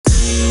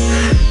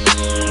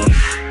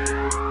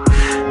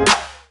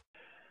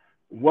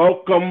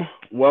Welcome,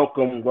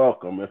 welcome,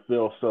 welcome. It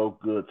feels so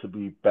good to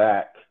be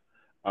back.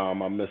 I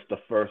missed the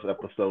first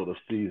episode of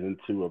season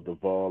two of the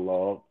Vol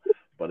Log,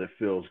 but it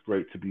feels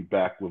great to be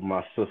back with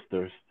my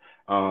sisters.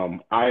 I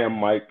am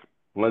Mike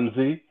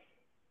Lindsay,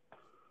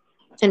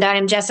 And I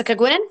am Jessica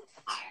Gwynn.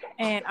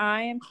 And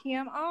I am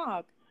Kim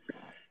Ogg.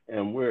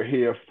 and we're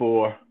here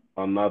for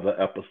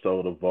another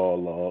episode of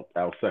Vol Log,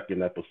 our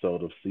second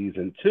episode of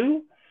season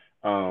two.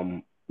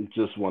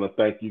 Just want to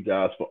thank you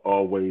guys for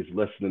always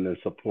listening and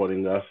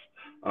supporting us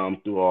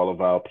through all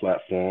of our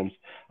platforms.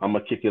 I'm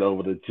gonna kick it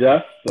over to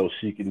Jess so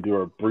she can do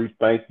her brief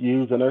thank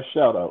yous and her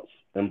shout outs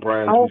and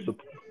brands we Oh,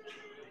 support.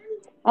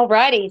 all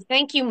righty.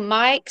 Thank you,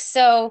 Mike.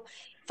 So,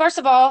 first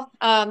of all,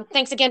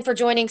 thanks again for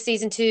joining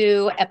season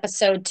two,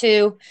 episode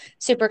two.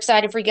 Super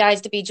excited for you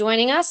guys to be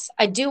joining us.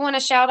 I do want to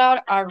shout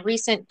out our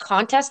recent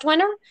contest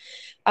winner.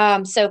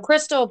 So,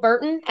 Crystal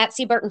Burton at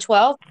C Burton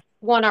 12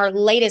 won our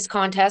latest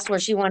contest where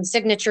she won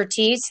signature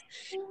tees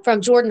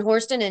from Jordan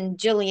Horston and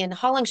Jillian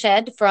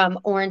Hollingshed from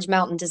Orange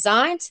Mountain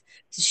Designs.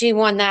 So she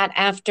won that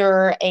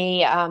after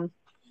a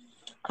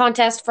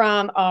contest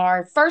from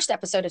our first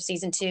episode of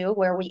season two,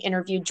 where we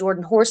interviewed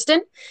Jordan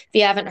Horston. If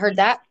you haven't heard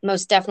that,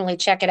 most definitely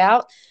check it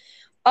out.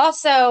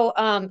 Also,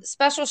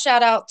 special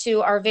shout out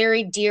to our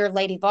very dear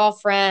Lady Vol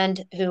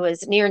friend who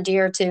is near and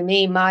dear to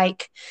me,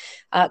 Mike,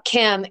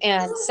 Kim,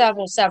 and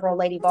several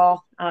Lady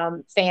Vol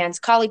fans.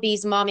 Collie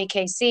B's mommy,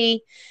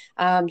 KC.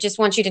 Just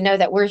want you to know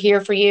that we're here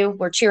for you.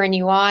 We're cheering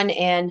you on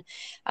and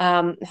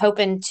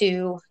hoping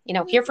to,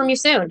 hear from you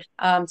soon.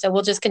 So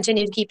we'll just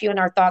continue to keep you in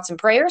our thoughts and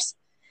prayers.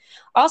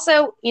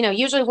 Also,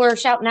 usually we're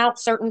shouting out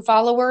certain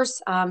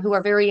followers who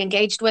are very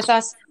engaged with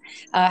us.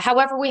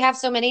 However, we have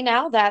so many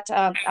now that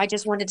I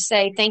just wanted to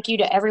say thank you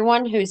to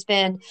everyone who's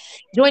been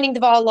joining the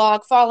Vol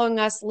Log, following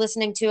us,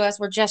 listening to us.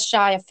 We're just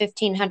shy of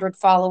 1,500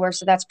 followers,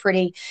 so that's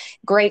pretty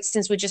great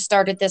since we just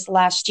started this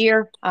last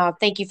year.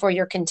 Thank you for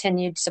your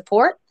continued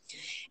support.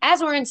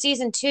 As we're in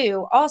season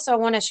two, also I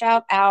want to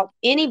shout out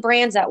any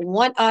brands that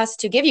want us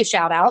to give you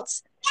shout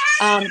outs.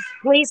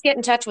 Please get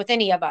in touch with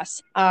any of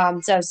us.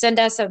 So send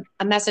us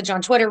a message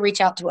on Twitter,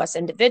 reach out to us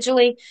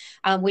individually.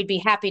 We'd be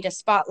happy to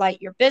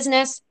spotlight your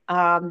business.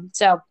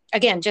 So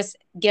again, just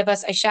give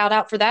us a shout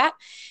out for that.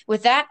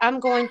 With that, I'm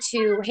going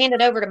to hand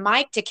it over to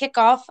Mike to kick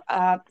off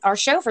our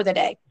show for the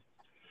day.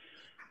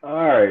 All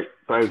right,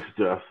 thanks,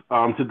 Jess.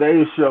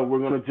 Today's show, we're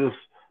gonna just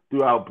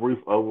do our brief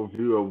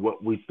overview of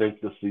what we think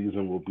the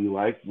season will be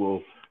like.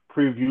 We'll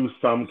preview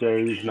some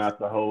games, not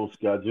the whole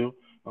schedule.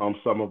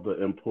 Some of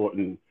the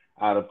important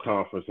out of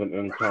conference and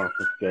in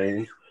conference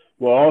games.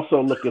 We'll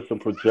also look at some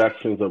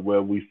projections of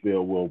where we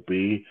feel we'll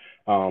be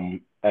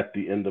at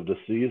the end of the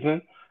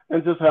season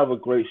and just have a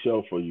great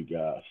show for you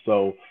guys.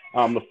 So,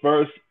 the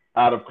first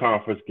out of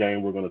conference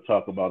game we're going to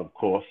talk about, of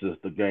course, is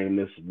the game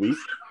this week.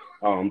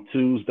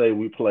 Tuesday,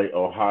 we play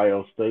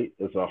Ohio State.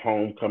 It's a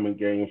homecoming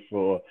game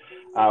for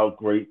our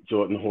great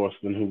Jordan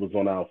Horston, who was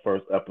on our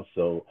first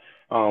episode.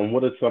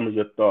 What are some of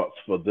your thoughts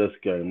for this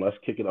game? Let's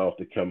kick it off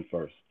to Kim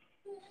first.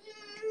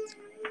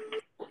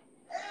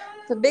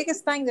 The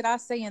biggest thing that I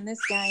see in this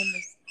game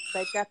is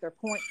they've got their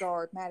point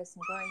guard,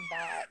 Madison Green,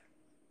 back.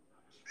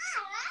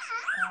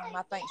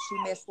 I think she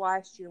missed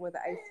last year with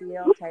an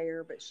ACL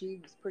tear, but she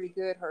was pretty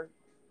good her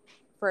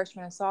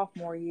freshman and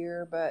sophomore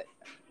year. But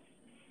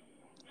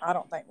I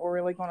don't think we're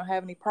really going to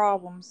have any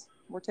problems.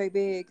 We're too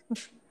big.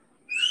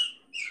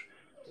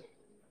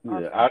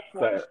 Yeah,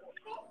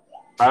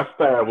 I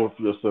stand with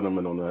your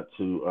sentiment on that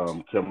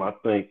too, Kim. I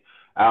think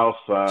our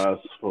size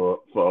for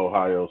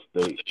Ohio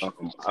State.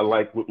 I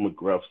like what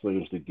McGruff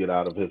seems to get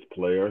out of his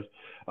players.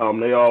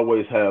 They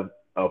always have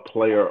a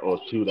player or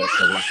two that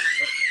can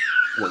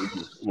like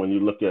when you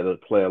look at a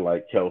player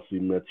like Kelsey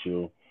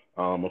Mitchell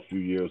a few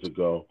years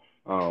ago.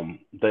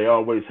 They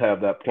always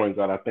have that point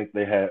guard. I think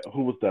they had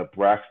who was that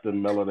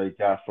Braxton Miller they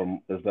got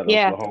from is that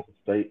Yeah. Oklahoma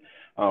State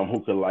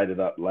who could light it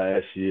up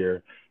last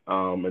year.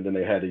 And then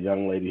they had a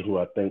young lady who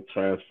I think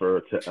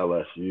transferred to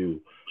LSU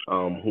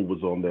who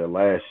was on there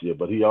last year.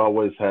 But he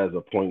always has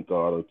a point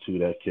guard or two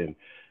that can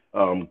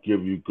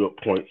give you good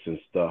points and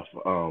stuff.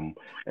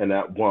 And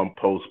that one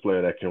post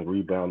player that can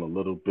rebound a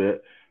little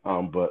bit.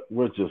 But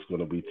we're just going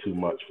to be too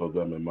much for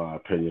them, in my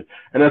opinion.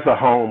 And it's a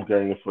home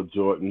game for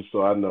Jordan,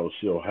 so I know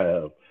she'll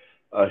have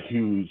a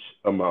huge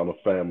amount of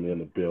family in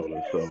the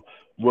building. So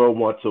we'll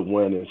want to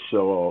win and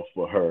show off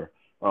for her.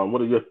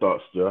 What are your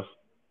thoughts, Jess?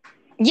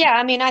 Yeah,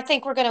 I mean, I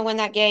think we're going to win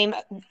that game.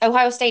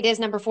 Ohio State is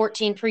number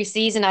 14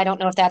 preseason. I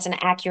don't know if that's an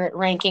accurate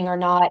ranking or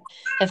not.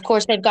 Of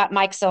course, they've got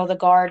Mike Sill, the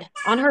guard,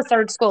 on her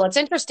third school. It's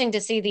interesting to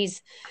see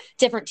these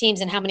different teams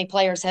and how many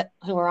players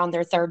who are on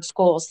their third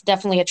schools.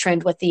 Definitely a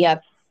trend with the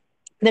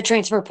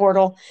transfer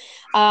portal.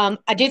 I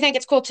do think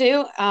it's cool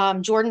too.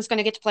 Jordan's going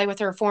to get to play with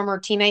her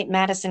former teammate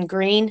Madison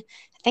Green.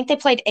 I think they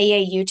played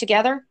AAU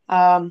together.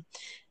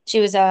 She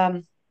was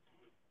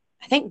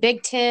I think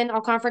Big Ten All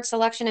Conference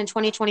selection in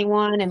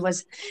 2021 and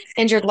was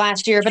injured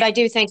last year. But I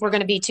do think we're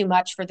going to be too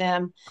much for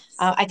them.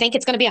 I think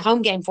it's going to be a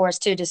home game for us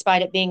too,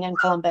 despite it being in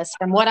Columbus.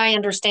 From what I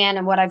understand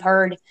and what I've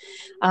heard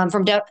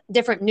from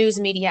different news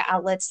media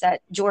outlets,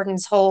 that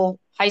Jordan's whole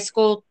high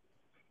school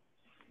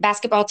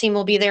basketball team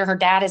will be there. Her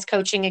dad is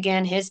coaching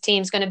again. His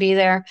team's going to be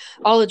there.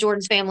 All of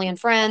Jordan's family and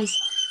friends.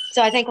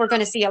 So I think we're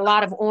going to see a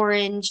lot of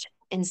orange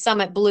and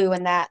Summit blue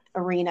in that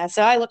arena.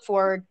 So I look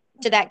forward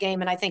to that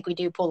game, and I think we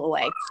do pull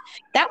away.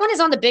 That one is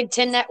on the Big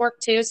Ten Network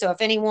too. So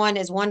if anyone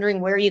is wondering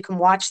where you can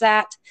watch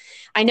that,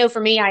 I know for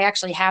me, I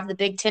actually have the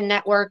Big Ten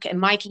Network. And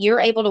Mike, you're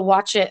able to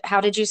watch it. How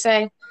did you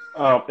say?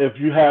 If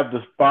you have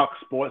the Fox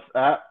Sports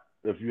app,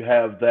 if you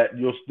have that,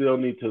 you'll still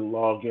need to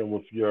log in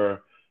with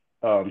your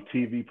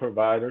TV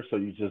provider. So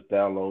you just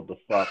download the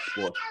Fox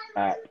Sports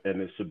app,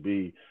 and it should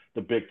be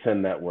the Big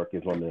Ten Network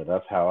is on there.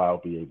 That's how I'll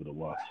be able to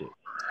watch it.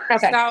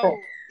 Okay, cool.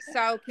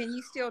 So can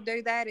you still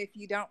do that if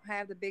you don't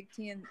have the Big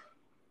Ten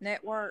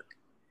Network?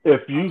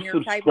 If you on your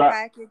cable subscribe,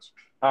 package?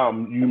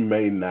 you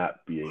may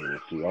not be able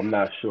to. I'm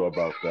not sure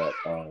about that,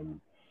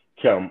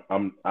 Kim.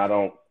 I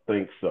don't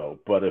think so.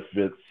 But if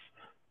it's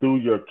through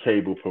your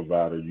cable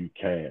provider, you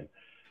can.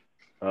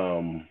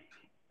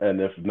 And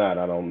if not,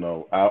 I don't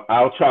know.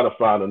 I'll try to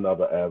find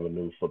another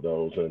avenue for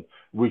those, and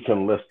we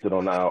can list it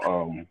on our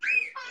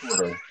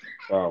Twitter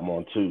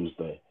on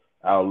Tuesday.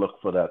 I'll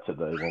look for that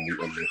today when we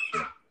end this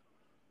show.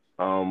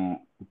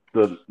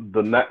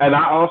 And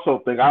I also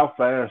think our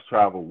fans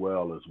travel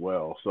well as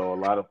well. So a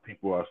lot of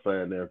people are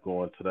saying they're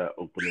going to that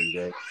opening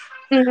game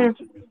on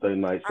Tuesday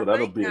night. So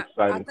that'll be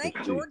exciting to see. I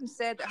think Jordan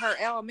said that her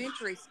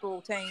elementary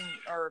school team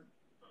or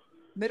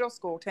middle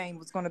school team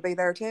was going to be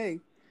there too.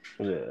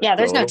 Yeah,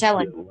 there's no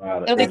telling.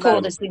 It'll be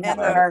cool to see that.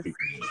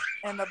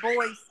 And the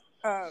boys'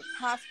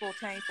 high school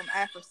team from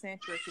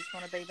Afrocentric is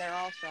going to be there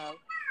also.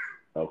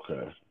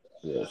 Okay.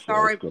 Yeah. So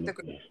sorry,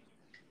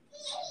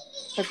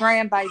 the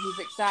grandbaby's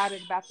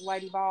excited about the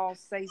Lady Vols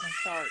season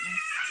starting.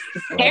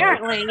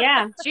 Apparently,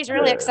 yeah. She's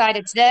really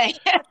excited today.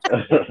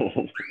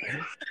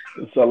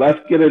 So let's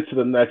get into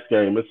the next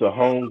game. It's a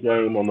home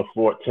game on the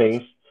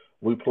 14th.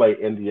 We play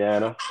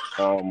Indiana.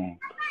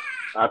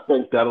 I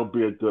think that'll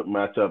be a good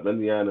matchup.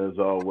 Indiana is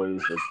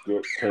always a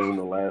good team.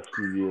 The last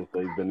few years,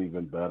 they've been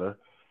even better.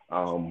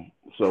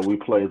 So we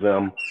play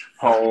them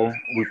home.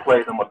 We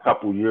played them a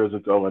couple years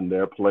ago in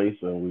their place,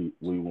 and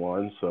we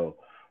won. So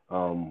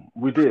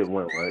we did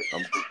win, right?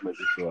 I'm just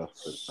making sure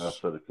I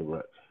said it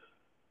correct.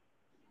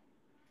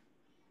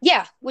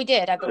 Yeah, we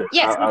did. I believe.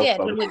 Yes, we did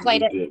when we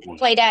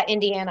played at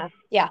Indiana.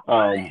 Yeah.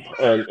 And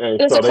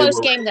it was a close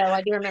game, though.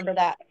 I do remember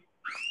that.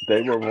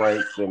 They were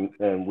ranked,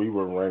 and we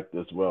were ranked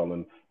as well.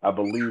 And I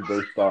believe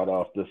they start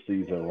off this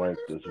season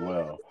ranked as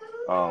well.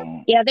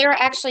 Yeah, they were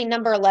actually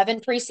number 11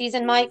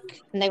 preseason,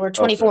 Mike, and they were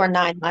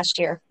 24-9 last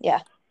year. Yeah.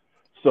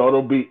 So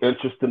it'll be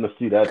interesting to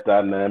see that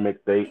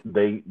dynamic. They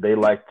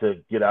like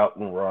to get out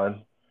and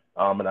run,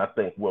 and I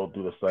think we'll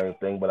do the same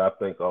thing. But I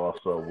think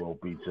also we'll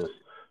be just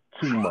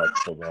too much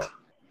for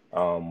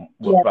them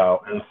with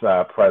our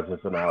inside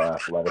presence and our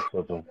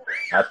athleticism.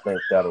 I think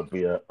that'll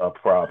be a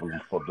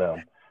problem for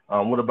them.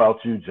 What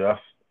about you, Jeff?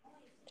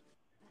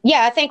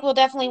 Yeah, I think we'll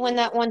definitely win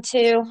that one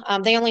too.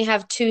 They only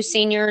have 2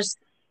 seniors.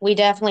 We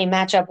definitely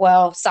match up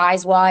well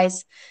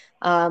size-wise.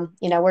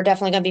 We're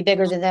definitely going to be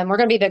bigger than them. We're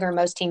going to be bigger than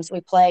most teams we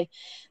play.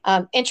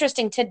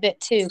 Interesting tidbit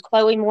too,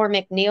 Chloe Moore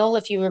McNeil,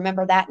 if you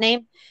remember that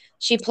name.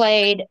 She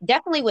played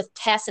definitely with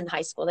Tess in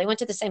high school. They went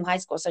to the same high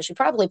school, so she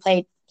probably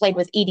played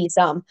with Edie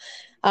some.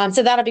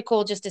 So that'll be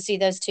cool just to see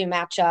those two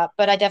match up.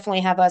 But I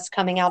definitely have us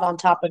coming out on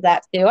top of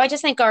that too. I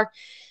just think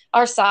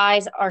our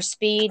size, our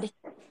speed,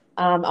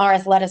 our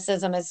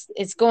athleticism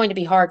is going to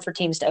be hard for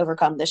teams to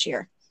overcome this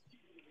year.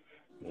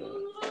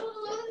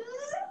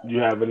 You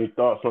have any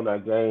thoughts on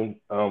that game?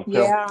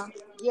 Yeah,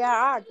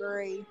 I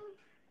agree.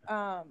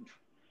 How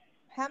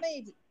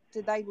many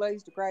did they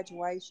lose to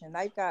graduation?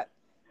 They've got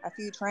a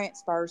few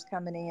transfers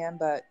coming in,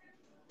 but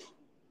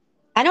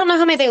I don't know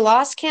how many they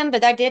lost, Kim,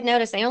 but I did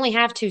notice they only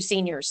have 2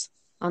 seniors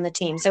on the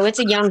team, so it's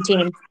a young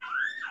team.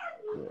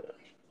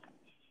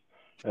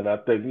 Yeah. And I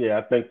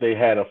think they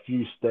had a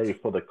few stay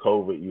for the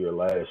COVID year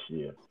last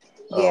year.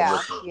 Yeah.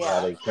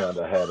 They kind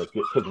of had a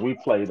good, because we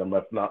played them,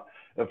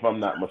 if I'm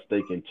not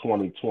mistaken,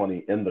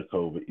 2020 in the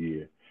COVID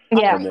year.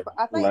 Yeah.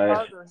 I think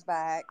Berger's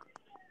back.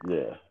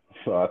 Yeah.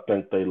 So I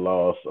think they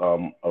lost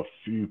a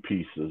few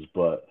pieces,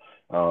 but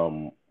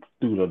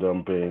due to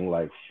them being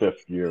like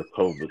 5th year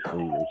COVID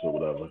seniors or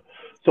whatever.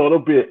 So it'll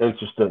be an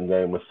interesting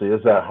game to see.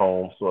 It's at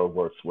home, so it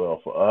works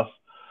well for us.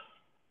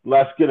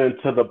 Let's get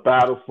into the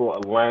battle for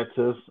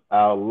Atlantis.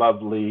 Our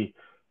lovely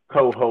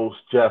co-host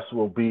Jess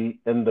will be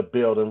in the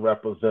building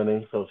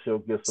representing, so she'll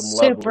get some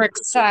love. Super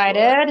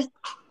excited.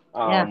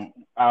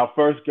 Our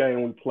first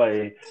game we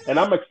played, and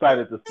I'm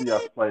excited to see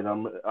us play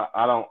them.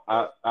 I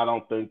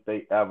don't think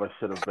they ever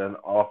should have been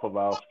off of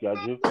our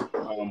schedule,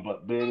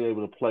 but being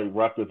able to play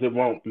Rutgers, it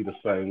won't be the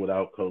same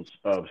without Coach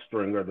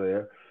Stringer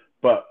there.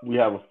 But we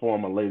have a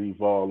former Lady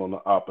Vol on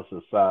the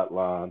opposite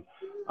sideline,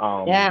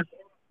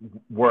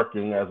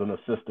 working as an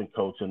assistant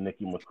coach in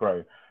Nikki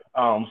McCray.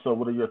 So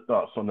what are your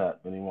thoughts on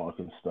that? Anyone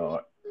can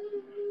start.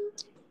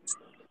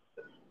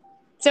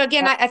 So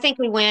again, I think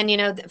we win.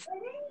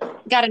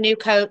 Got a new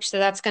coach, so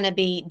that's going to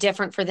be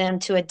different for them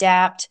to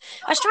adapt.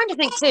 I was trying to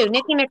think too.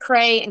 Nikki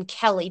McCray and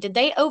Kelly, did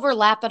they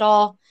overlap at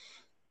all?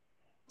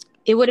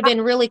 it would have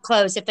been really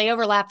close. If they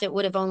overlapped, it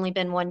would have only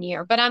been 1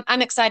 year. But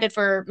I'm excited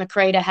for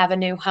McRae to have a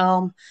new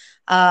home.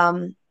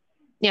 From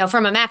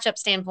a matchup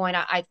standpoint,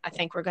 I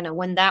think we're going to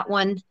win that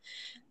one.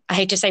 I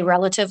hate to say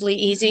relatively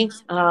easy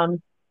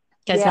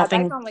because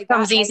nothing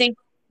comes easy.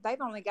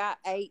 They've only got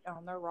 8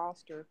 on their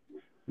roster.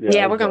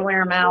 Yeah, we're going to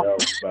wear them out.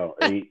 About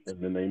 8,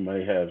 and then they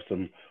may have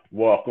some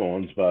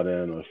walk-ons by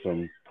then or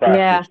some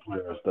practice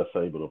players that's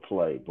able to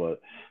play. But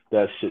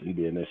that shouldn't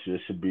be an issue.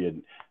 It should be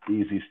an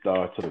easy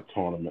start to the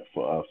tournament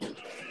for us.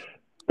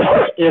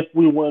 If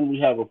we win, we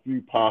have a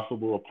few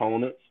possible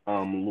opponents: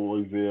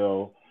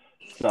 Louisville,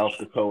 South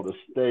Dakota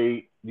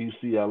State,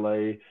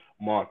 UCLA,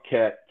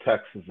 Marquette,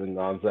 Texas, and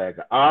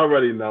Gonzaga. I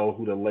already know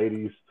who the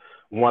ladies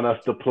want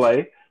us to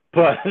play,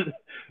 but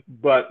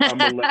I'm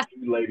gonna let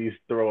you ladies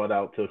throw it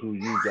out to who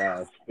you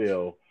guys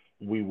feel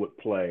we would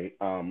play,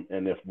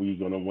 and if we're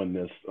gonna win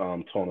this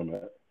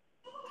tournament.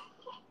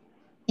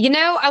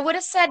 I would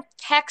have said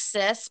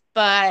Texas,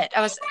 but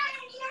I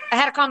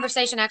had a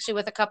conversation actually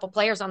with a couple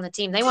players on the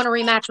team. They want to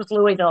rematch with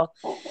Louisville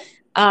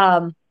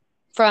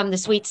from the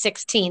Sweet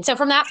 16. So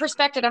from that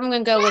perspective, I'm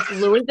going to go with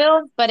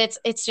Louisville, but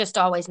it's just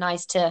always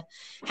nice to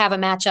have a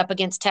matchup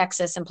against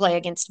Texas and play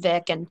against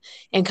Vic and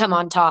come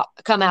out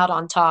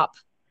on top.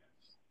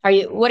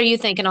 What are you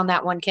thinking on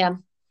that one,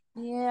 Kim?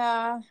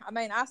 Yeah, I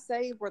mean, I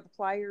see where the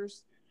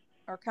players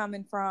are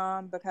coming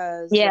from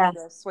because of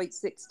the Sweet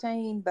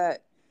 16,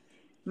 but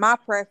my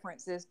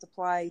preference is to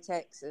play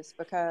Texas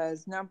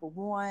because, number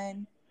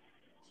one,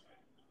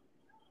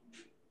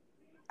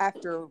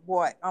 after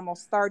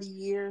almost 30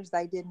 years,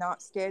 they did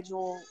not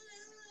schedule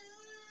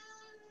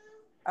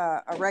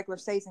a regular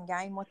season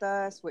game with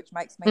us, which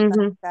makes me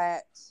think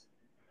that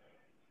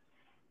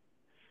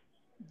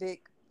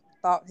Vic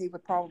thought he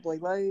would probably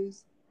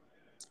lose.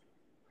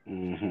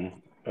 And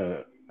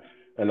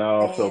I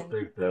also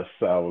think there's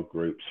sour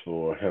grapes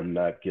for him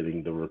not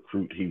getting the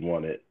recruit he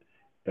wanted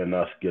and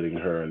us getting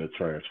her in the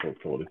transfer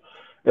portal.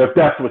 If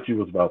that's what you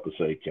was about to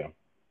say, Kim.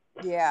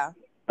 Yeah.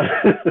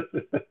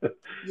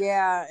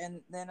 Yeah,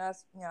 and then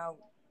us,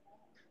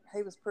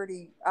 he was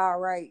pretty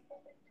irate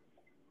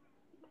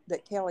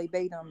that Kelly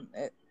beat him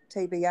at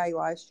TBA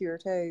last year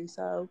too.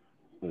 So.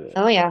 Yeah.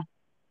 Oh yeah,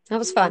 that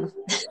was fun.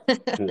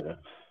 Yeah.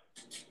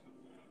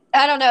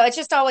 I don't know. It's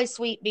just always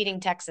sweet beating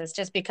Texas,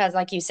 just because,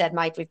 like you said,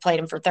 Mike, we've played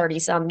them for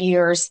 30-some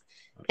years,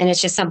 and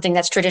it's just something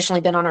that's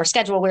traditionally been on our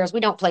schedule. Whereas we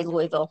don't play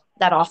Louisville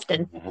that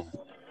often.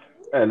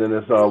 And then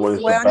it's always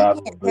you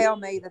can't tell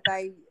me that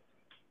they.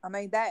 I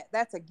mean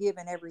that's a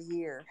given every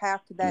year. How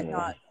could that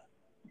not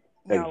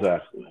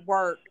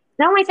work?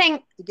 The only thing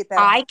to get that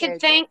I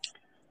could think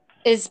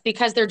is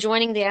because they're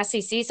joining the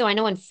SEC. So I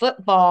know in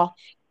football,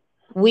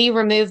 we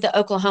removed the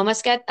Oklahoma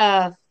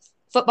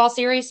football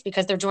series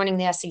because they're joining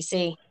the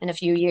SEC in a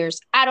few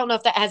years. I don't know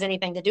if that has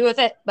anything to do with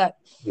it, but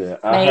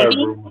I heard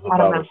rumors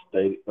about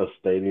a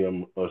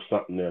stadium or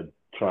something they're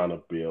trying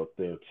to build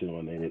there too,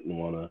 and they didn't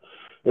want to.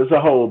 There's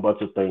a whole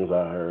bunch of things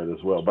I heard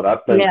as well, but I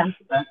think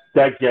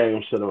that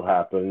game should have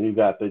happened. You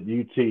got the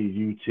UT,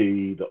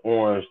 the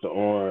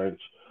orange.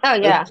 Oh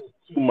yeah,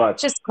 too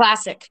much, just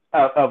classic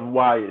of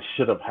why it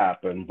should have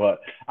happened.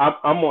 But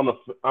I'm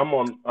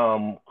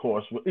on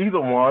course with either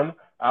one.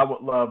 I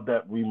would love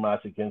that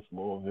rematch against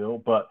Louisville,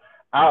 but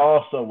I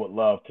also would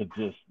love to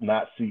just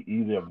not see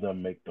either of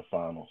them make the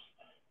finals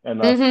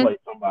and us play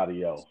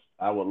somebody else.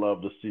 I would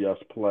love to see us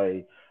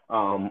play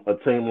a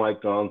team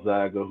like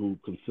Gonzaga, who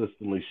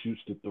consistently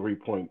shoots the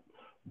 3-point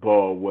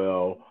ball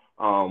well.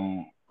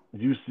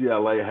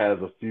 UCLA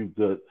has a few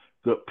good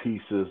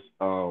pieces,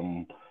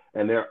 and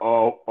they're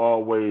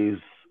always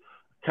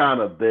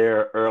kind of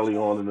there early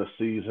on in the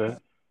season.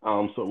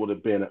 So it would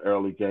have been an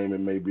early game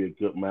and maybe a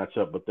good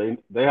matchup. But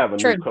they have a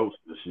new coach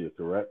this year,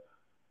 correct?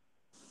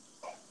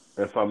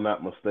 If I'm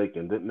not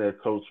mistaken, didn't their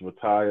coach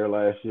retire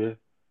last year?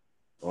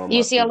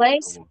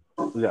 UCLA's?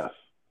 Yes.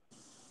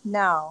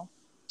 No.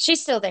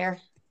 She's still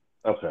there.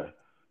 Okay.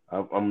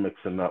 I'm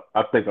mixing up.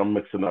 I think I'm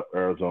mixing up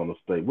Arizona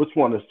State. Which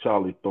one is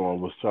Charlie Thorne?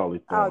 Was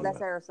Charlie Thorne? Oh,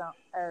 that's Arizona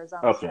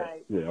okay.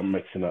 State. Yeah, I'm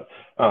mixing up.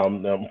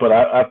 But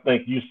I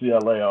think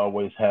UCLA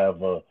always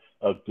have a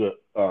good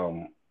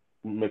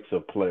mix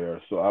of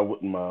players, so I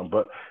wouldn't mind.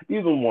 But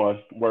either one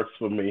works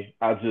for me.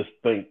 I just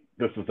think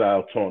this is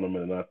our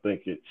tournament, and I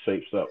think it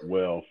shapes up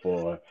well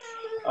for us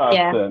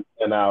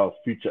and our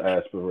future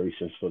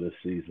aspirations for this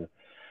season.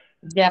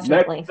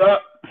 Definitely. Next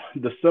up,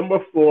 December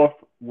 4th,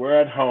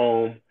 we're at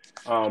home.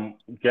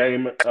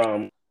 Game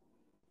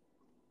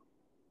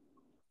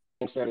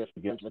series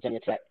against Virginia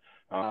Tech.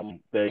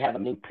 They have a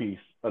new piece,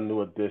 a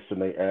new addition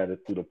they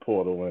added through the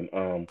portal,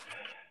 and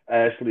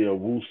Ashley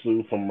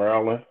Owusu from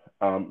Maryland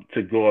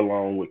to go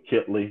along with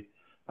Kitley.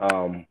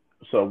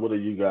 So what are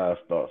you guys'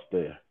 thoughts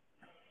there?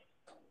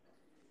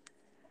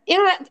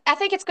 I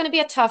think it's going to be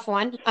a tough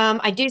one.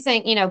 I do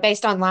think,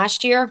 based on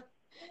last year,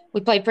 we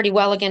played pretty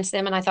well against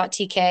them, and I thought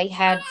TK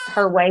had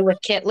her way with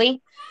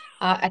Kitley.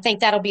 I think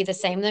that'll be the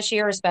same this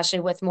year, especially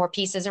with more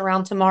pieces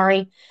around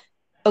Tamari.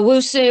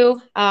 Owusu,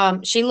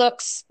 she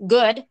looks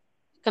good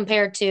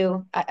compared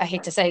to, I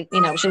hate to say,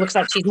 she looks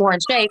like she's more in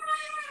shape.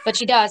 but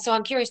she does. So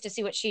I'm curious to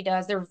see what she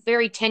does. They're a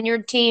very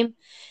tenured team.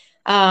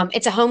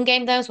 It's a home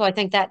game though, so I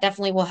think that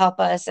definitely will help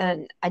us.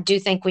 And I do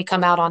think we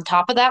come out on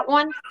top of that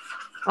one.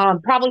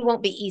 Probably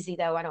won't be easy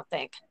though, I don't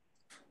think.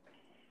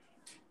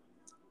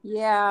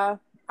 Yeah,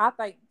 I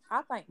think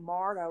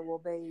Marta will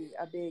be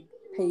a big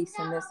piece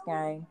in this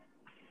game.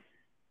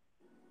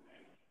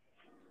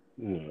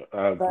 Yeah,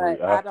 I agree.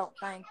 But I don't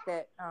think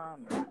that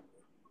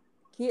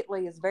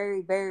Kitley is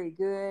very, very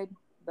good,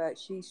 but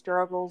she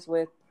struggles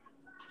with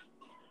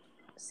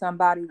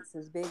somebody that's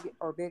as big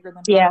or bigger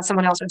than Yeah, her.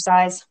 someone else her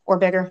size or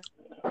bigger.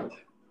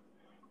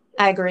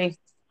 I agree.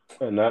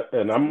 And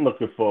I'm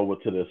looking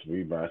forward to this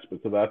rematch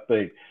because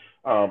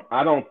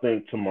I don't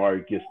think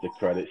Tamari gets the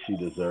credit she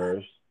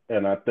deserves,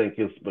 and I think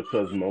it's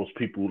because most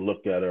people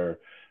look at her,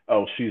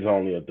 oh, she's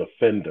only a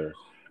defender,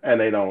 and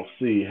they don't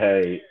see,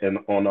 hey, and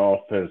on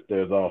offense,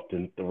 there's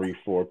often three,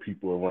 four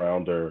people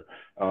around her,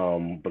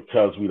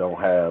 because we don't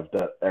have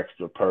that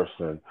extra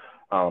person,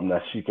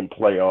 that she can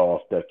play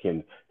off that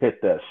can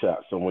hit that shot.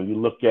 So when you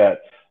look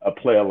at a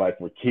player like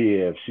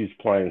Rakiv, she's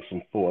playing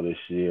some four this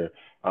year.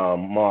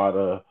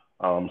 Marta,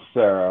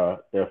 Sarah,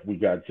 if we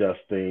got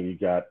Justine, you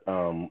got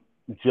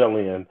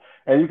Jillian,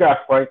 and you got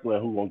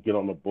Franklin who gonna get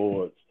on the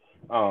boards.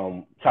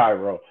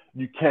 Cairo,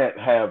 you can't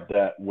have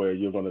that where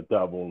you're gonna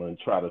double and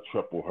try to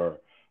triple her.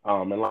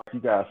 And like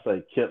you guys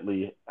say,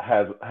 Kitley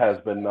has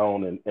been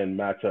known in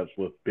matchups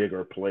with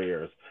bigger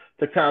players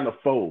to kind of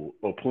fold,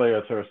 or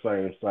players her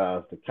same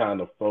size to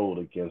kind of fold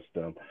against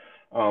them.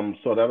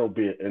 So that'll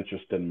be an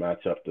interesting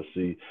matchup to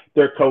see.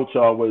 Their coach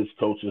always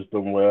coaches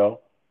them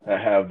well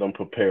and have them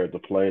prepared to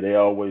play. They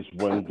always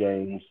win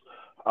games.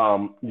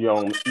 You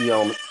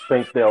don't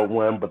think they'll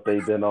win, but they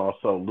then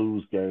also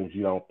lose games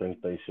you don't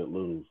think they should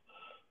lose.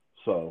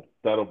 So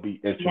that'll be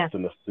Yeah.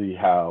 interesting to see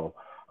how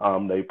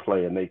they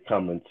play and they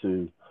come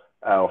into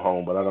our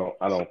home. But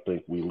I don't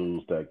think we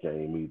lose that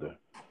game either.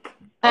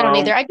 I don't Um,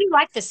 either. I do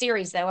like the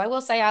series though. I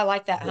will say I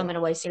like that yeah, home and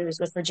away series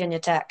with Virginia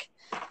Tech.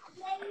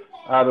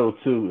 I do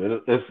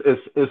too.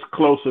 It's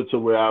closer to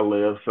where I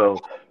live, so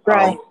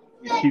Right.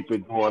 keep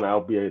it going.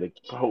 I'll be able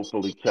to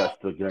hopefully catch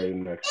the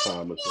game next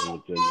time it's in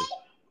Virginia.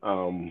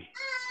 Um,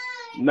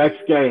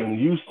 Next game,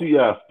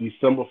 UCF,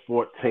 December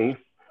 14th.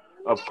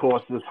 Of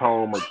course, it's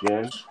home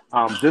again.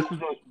 This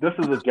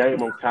is a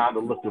game I'm kind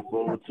of looking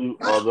forward to.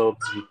 Although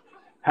they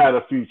had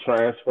a few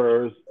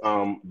transfers,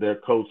 their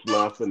coach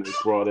left and they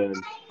brought in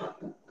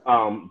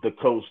the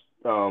coach.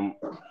 Um,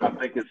 I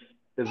think is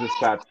it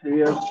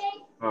Satia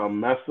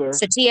Messer.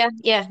 Satia,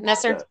 yeah,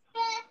 Messer.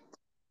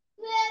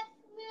 Yeah,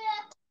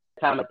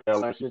 kind of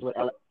LSU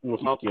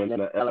with Monkey and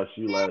then at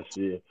LSU last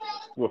year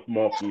with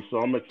Monkey. So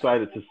I'm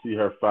excited to see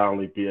her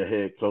finally be a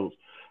head coach.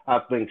 I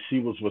think she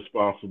was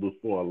responsible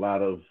for a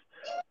lot of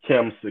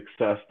Kim's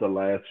success the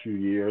last few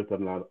years,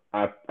 and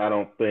I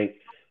don't think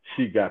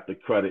she got the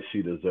credit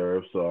she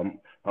deserves. So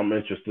I'm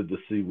interested to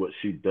see what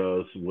she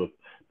does with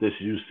this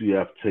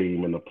UCF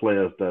team and the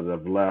players that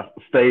have left,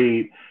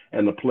 stayed,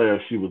 and the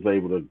players she was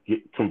able to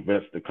get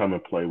convinced to come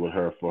and play with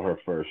her for her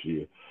first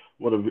year.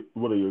 What are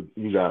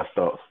you guys'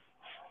 thoughts?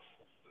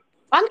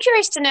 I'm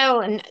curious to know,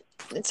 and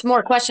it's more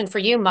a question for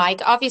you,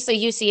 Mike. Obviously,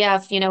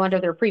 UCF, under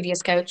their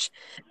previous coach,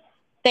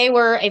 they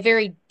were a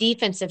very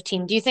defensive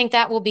team. Do you think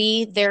that will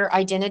be their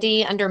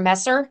identity under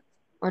Messer,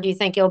 or do you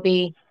think it'll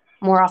be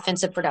more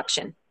offensive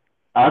production?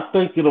 I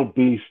think it'll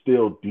be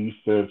still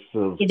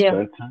defensive You do.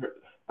 centered.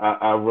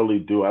 I really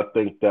do. I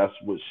think that's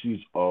what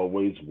she's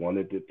always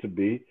wanted it to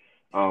be.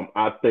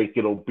 I think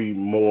it'll be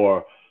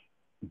more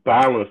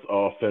balanced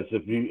offense.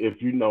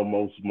 If you know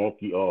most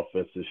monkey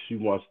offenses, she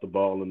wants the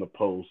ball in the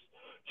post.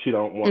 She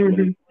don't want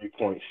many Hmm.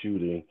 3-point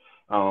shooting.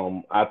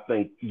 I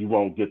think you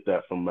won't get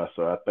that from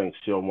Messer. I think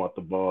she'll want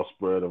the ball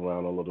spread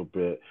around a little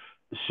bit.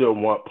 She'll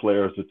want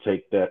players to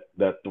take that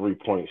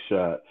 3-point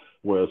shot,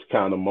 whereas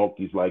kind of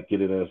monkeys like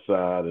get it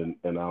inside, and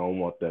I don't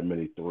want that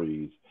many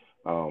threes.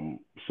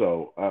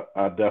 So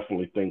I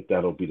definitely think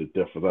that'll be the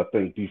difference. I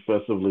think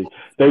defensively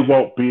they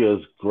won't be as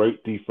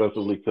great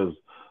defensively because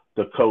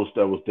the coach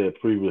that was there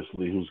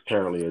previously, who's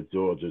currently at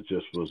Georgia,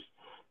 just was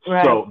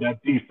Right. so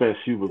that defense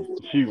she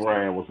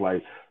ran was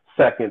like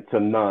second to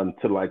none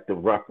to like the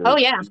Oh,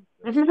 Rutgers. yeah.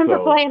 I remember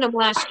So playing them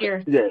last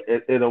year. yeah,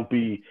 it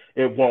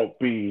won't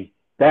be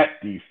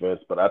that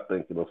defense, but I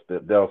think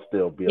they'll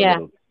still be a Yeah.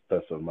 little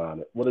defensive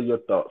minded. What are your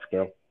thoughts,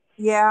 Kim?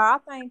 Yeah, I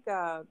think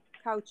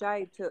Coach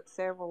Abe took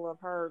several of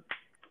her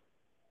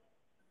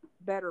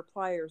better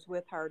players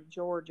with her to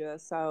Georgia,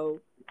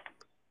 so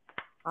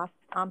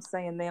I'm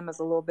seeing them as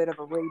a little bit of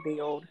a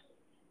rebuild.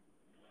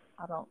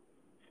 I don't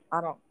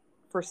I don't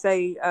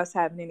foresee us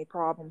having any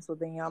problems with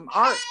them.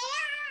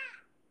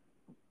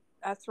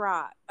 That's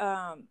right.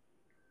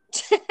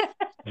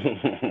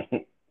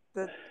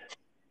 The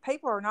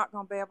people are not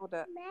going to be able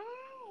to.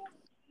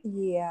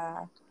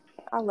 Yeah,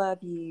 I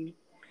love you.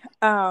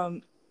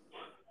 Um,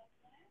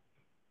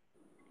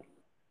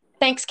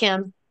 Thanks,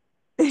 Kim.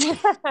 yeah,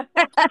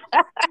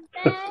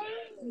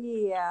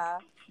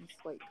 you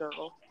sweet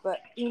girl. But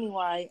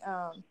anyway,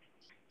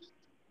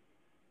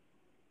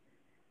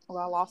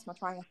 Well, I lost my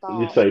train of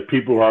You thought. say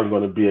people aren't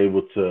going to be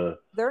able to.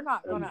 They're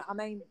not gonna. I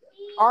mean,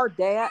 our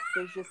depth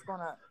is just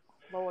gonna.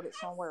 Lord, it's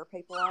gonna wear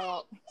people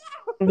out.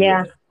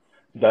 Yeah,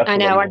 That's I what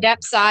know. I'm Our going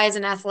depth, size,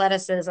 and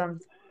athleticism. I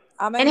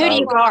And mean, who do that's you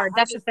to. why guard? I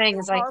That's the just. thing.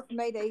 It's Is like, hard for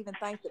me to even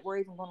think that we're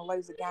even going to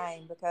lose a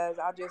game because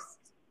I just.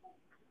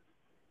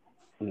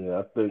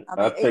 Yeah, I I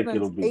mean, think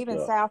it'll be even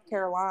tough. South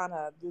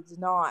Carolina does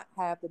not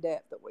have the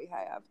depth that we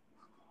have.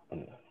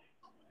 Yeah.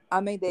 I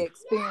mean, the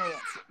experience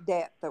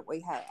depth that we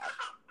have.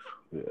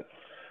 Yeah.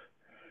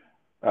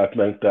 I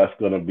think that's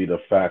going to be the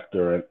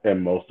factor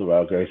in most of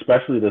our games,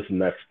 especially this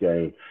next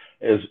game.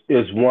 Is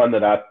one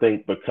that I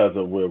think because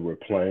of where we're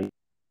playing,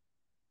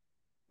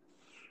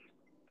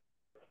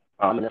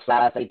 and the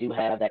size they do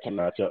have that can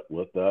match up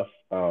with us,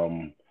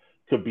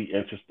 could be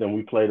interesting.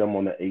 We play them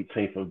on the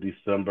 18th of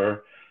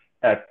December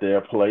at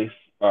their place.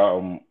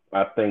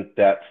 I think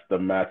that's the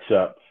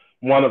matchup,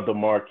 one of the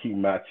marquee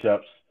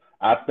matchups.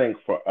 I think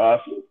for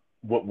us,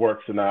 what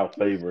works in our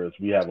favor is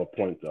we have a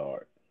point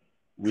guard.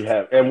 We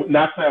have, and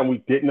not saying we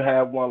didn't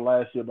have one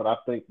last year, but I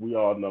think we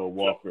all know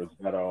Walker's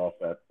better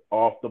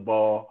off the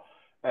ball,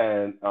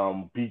 and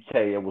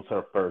BK, it was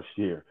her first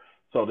year,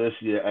 so this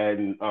year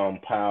adding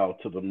Powell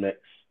to the mix,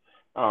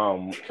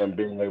 and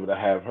being able to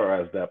have her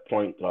as that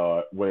point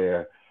guard,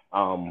 where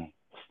um,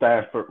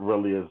 Stafford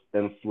really is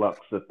in flux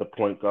at the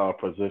point guard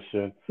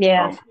position.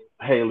 yeah, Um,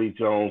 Haley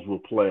Jones will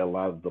play a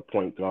lot of the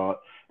point guard,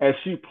 and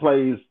she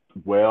plays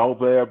well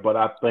there, but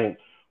I think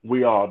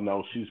we all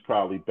know she's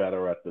probably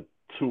better at the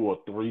 2 or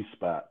 3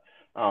 spot.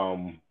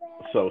 Um,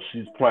 so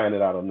she's playing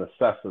it out of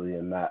necessity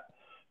and not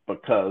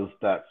because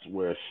that's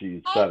where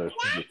she's better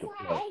suited to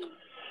play.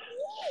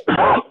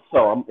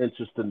 So I'm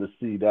interested to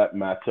see that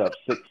matchup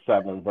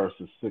 6'7"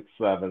 versus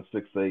 6'7",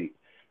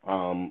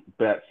 6'8".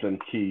 Betts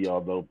and Key,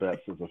 although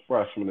Betts is a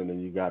freshman, and then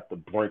you got the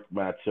Brink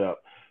matchup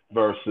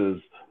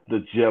versus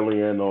the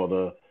Jillian or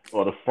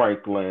the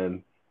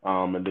Franklin,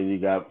 and then you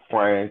got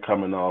Fran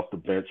coming off the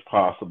bench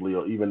possibly,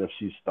 or even if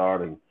she's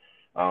starting,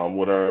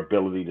 with her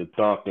ability to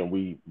dunk, and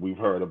we've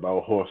heard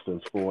about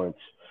Horston's 4 inch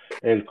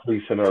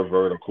increase in her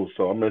vertical.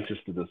 So I'm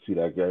interested to see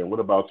that game. What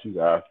about you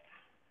guys?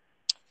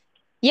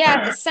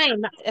 yeah.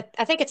 Same.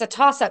 I think it's a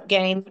toss-up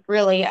game,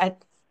 really.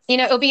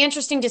 It'll be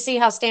interesting to see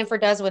how Stanford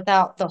does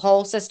without the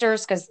whole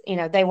sisters because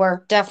they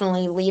were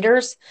definitely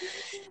leaders.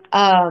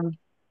 Um,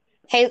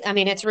 I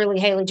mean, it's really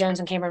Haley Jones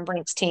and Cameron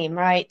Brink's team,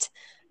 right?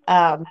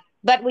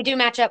 But we do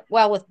match up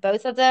well with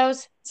both of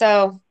those.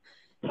 So,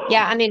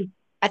 yeah, I mean,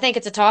 I think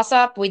it's a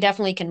toss-up. We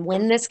definitely can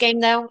win this game,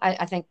 though.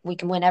 I think we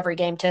can win every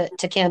game. To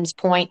Kim's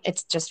point,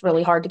 it's just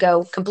really hard to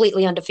go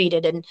completely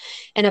undefeated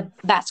in a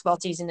basketball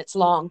season. It's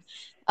long.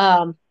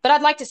 But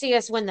I'd like to see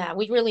us win that.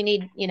 We really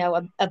need,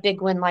 a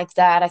big win like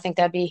that. I think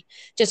that'd be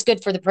just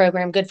good for the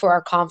program, good for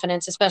our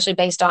confidence, especially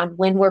based on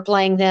when we're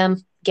playing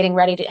them, getting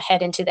ready to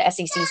head into the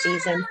SEC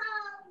season.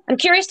 I'm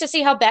curious to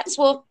see how Bex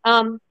will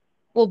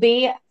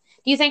be.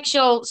 Do you think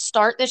she'll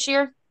start this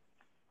year? Do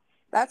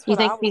That's you what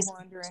think I was these?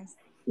 wondering.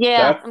 Yeah,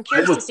 That I'm it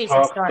curious was to see if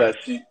she'll talks start. that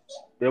she,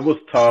 it was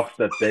talks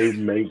that they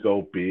may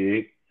go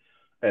big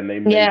and they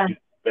may Yeah, do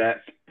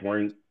Betts,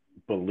 Brink,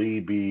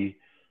 Beliebe,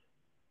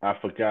 I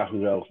forgot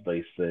who else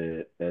they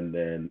said, and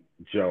then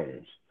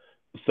Jones.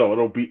 So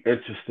it'll be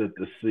interested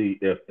to see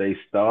if they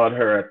start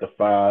her at the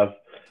 5,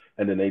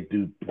 and then they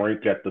do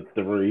Brink at the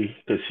 3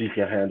 because she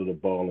can handle the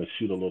ball and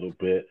shoot a little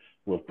bit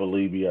with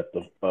Beliebe at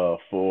the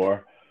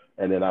 4,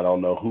 and then I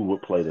don't know who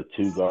would play the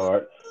 2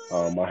 guard.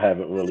 I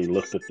haven't really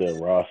looked at their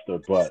roster,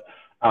 but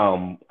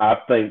I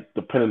think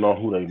depending on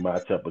who they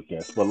match up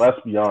against. But let's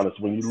be honest,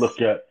 when you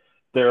look at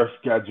their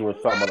schedule and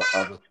some of the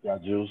other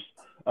schedules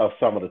of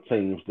some of the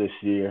teams this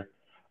year,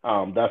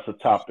 that's a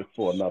topic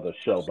for another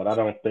show, but I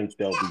don't think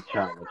they'll be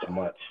challenged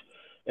much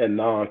in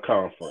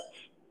non-conference.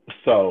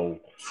 So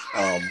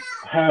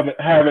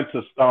having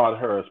to start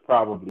her is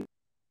probably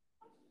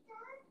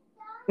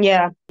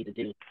yeah, to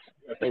do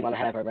if they want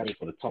to have her ready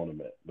for the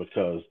tournament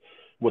because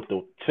with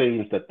the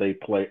teams that they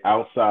play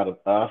outside of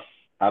us,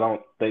 I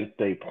don't think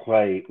they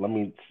play. Let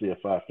me see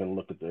if I can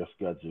look at their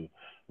schedule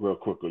real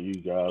quick, or you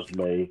guys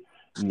may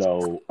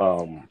know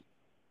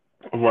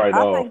right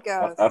I off. think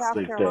I South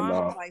think they're Carolina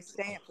not. plays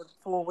Stanford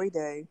before we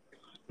do.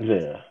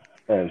 Yeah,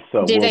 and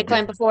so do they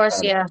plan before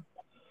us? Yeah,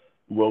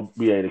 we'll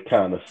be able to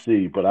kind of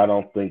see, but I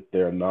don't think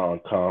their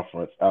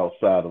non-conference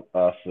outside of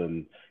us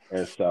and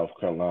South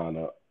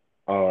Carolina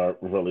are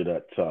really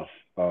that tough.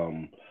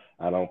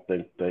 I don't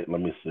think they. Let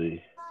me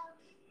see.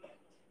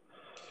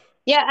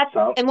 yeah.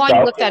 And while you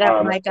South look that up,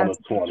 Carolina Mike, on the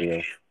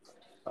 20th.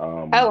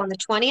 oh, Um, on the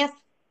 20th.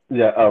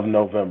 yeah, of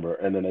November,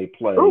 and then they Ooh,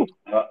 play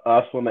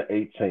us on the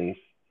 18th,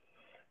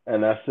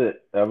 and that's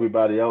it.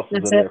 Everybody else is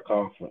that's in it. their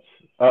conference.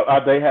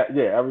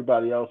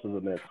 Everybody else is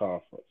in their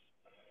conference.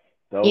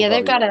 Those Yeah, are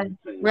they've the got a only teams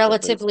that they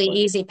relatively play.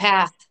 easy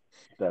path.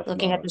 That's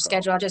Looking at their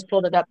schedule, I non-conference. just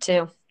pulled it up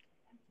too.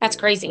 That's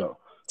Yeah, crazy.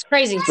 It's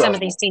crazy some of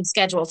these so team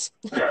schedules.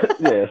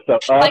 yeah, so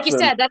us Like you and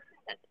said, that's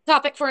a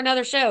topic for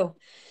another show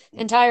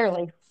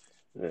entirely.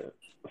 yeah,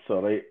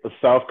 so they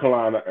South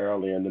Carolina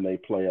early, and then they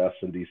play us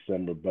in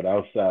December. But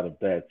outside of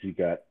that, you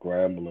got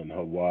Grambling,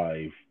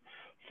 Hawaii,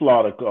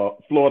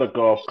 Florida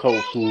Gulf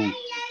Coast, who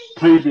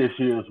previous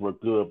years were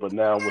good, but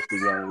now with the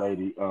young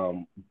lady,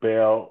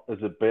 Bell, is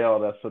it Bell?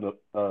 That's in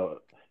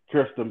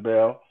Kirsten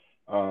Bell.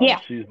 Yeah.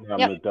 She's now in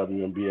Yep. the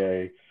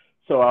WNBA.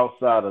 So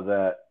outside of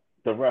that,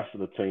 the rest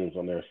of the teams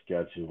on their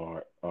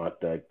schedule aren't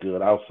that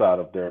good. Outside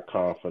of their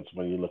conference,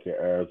 when you look at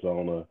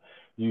Arizona,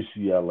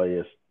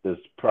 UCLA is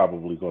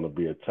probably going to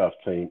be a tough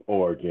team.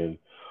 Oregon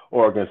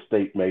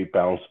State may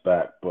bounce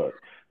back, but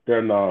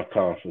their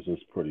non-conference is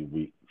pretty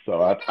weak.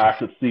 So I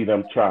could see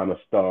them trying to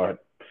start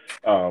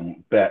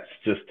Betts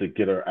just to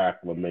get her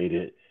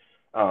acclimated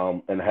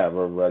and have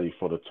her ready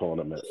for the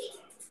tournament.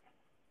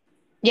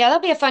 Yeah,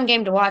 that'll be a fun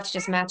game to watch,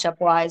 just matchup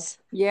wise.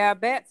 Yeah,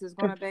 Betts is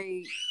going to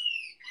be.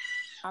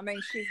 I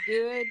mean, she's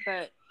good,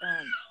 but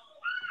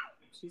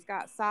she's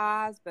got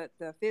size, but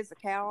the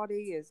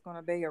physicality is going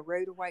to be a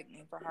rude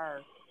awakening for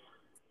her.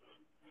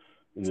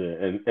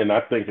 Yeah, and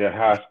I think at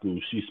high school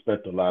she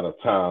spent a lot of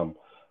time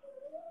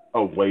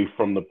away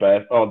from the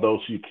back. Although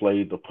she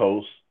played the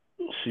post,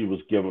 she was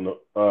given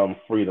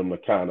freedom to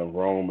kind of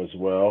roam as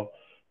well.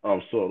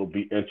 So it'll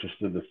be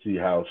interesting to see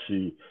how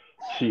she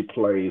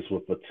plays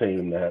with a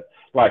team that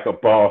like a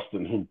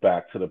Boston who's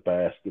back to the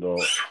basket or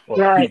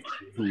Right.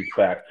 PG who's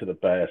back to the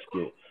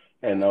basket,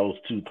 and those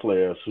two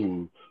players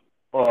who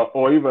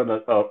or even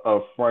a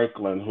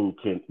Franklin who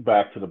can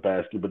back to the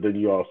basket, but then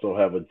you also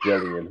have a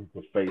Jillian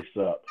who can face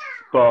up.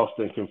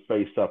 Boston can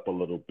face up a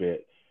little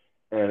bit,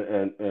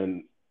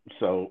 and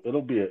so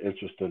it'll be an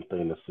interesting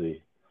thing to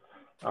see.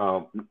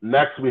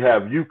 Next, we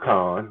have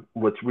UConn,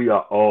 which we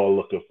are all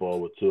looking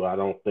forward to. I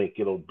don't think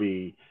it'll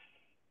be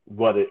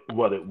what it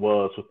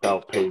was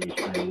without Paige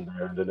being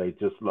there, and then they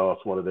just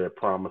lost one of their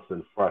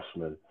promising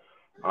freshmen.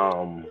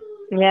 Um,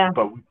 Yeah.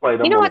 but we play You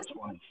them know on the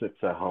what?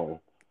 26th at home.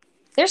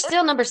 They're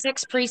still number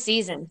 6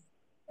 preseason,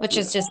 which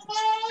is Yeah, just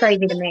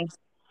crazy to me.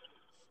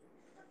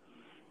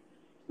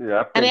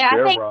 yeah, I I mean, think I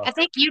they're think rough. I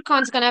think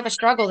UConn's going to have a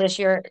struggle this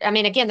year. I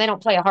mean, again, they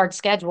don't play a hard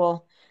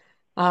schedule,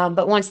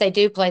 but once they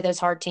do play those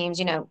hard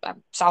teams,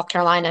 South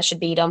Carolina should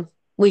beat them.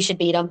 We should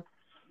beat them.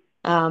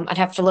 I'd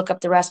have to look up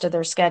the rest of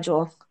their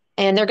schedule,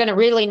 and they're going to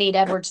really need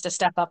Edwards to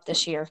step up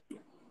this year.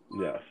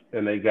 Yes,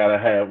 and they gotta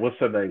have what's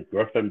her name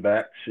Griffin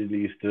back. She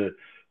needs to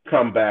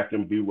come back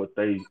and be what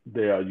they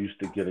are used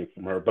to getting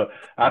from her. But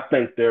I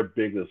think their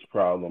biggest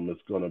problem is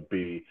going to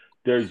be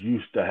they're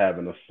used to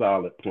having a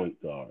solid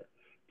point guard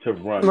to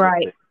run with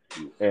Right.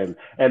 it,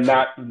 and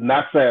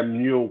not saying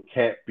Mule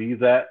can't be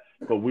that,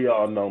 but we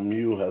all know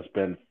Mule has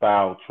been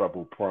foul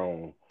trouble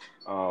prone.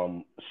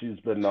 She's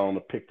been known to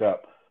pick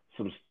up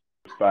some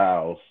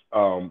fouls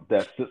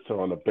that sits her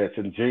on the bench,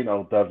 and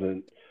Gino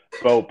doesn't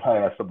go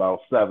past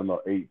about 7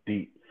 or 8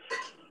 deep.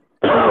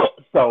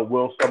 So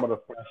will some of the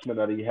freshmen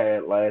that he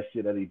had last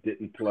year that he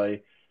didn't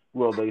play,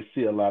 will they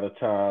see a lot of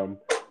time?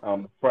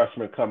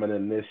 Freshmen coming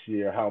in this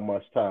year, how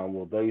much time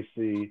will they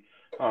see?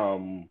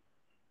 Um,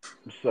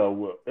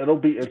 so it'll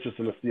be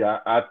interesting to see.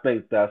 I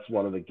think that's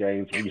one of the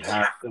games we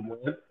have to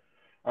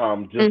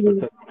win, just Hmm.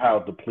 because of how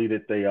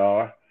depleted they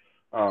are,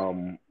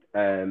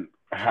 and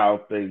how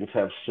things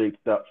have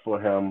shaped up for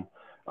him.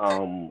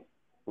 Um,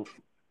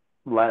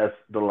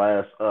 the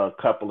last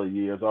couple of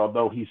years,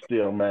 although he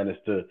still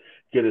managed to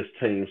get his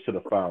teams to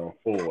the Final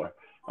Four.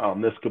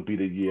 This could be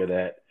the year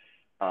that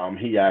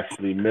he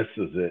actually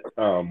misses it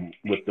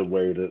with the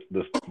way that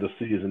the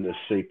season is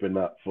shaping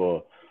up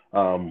for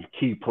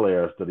key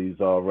players that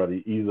he's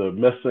already either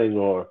missing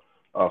or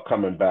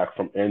coming back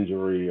from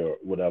injury or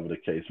whatever the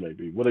case may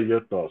be. What are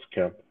your thoughts,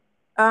 Kim?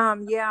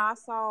 Yeah, I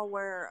saw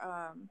where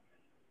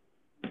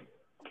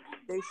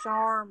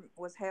Ducharme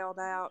was held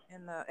out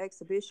in the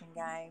exhibition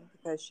game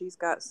because she's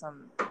got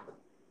some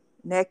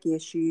neck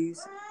issues.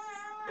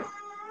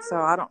 So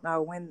I don't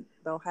know when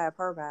they'll have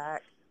her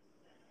back.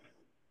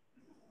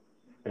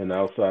 And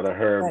outside of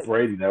her and But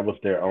Brady, that was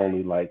their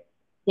only like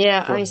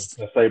Yeah, player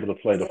that's able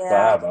to play the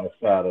yeah, five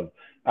outside of.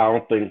 I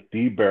don't think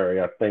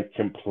DeBerry, I think,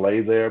 can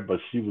play there, but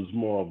she was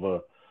more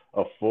of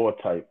a four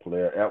type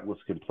player.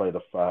 Edwards can play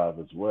the five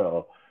as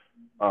well.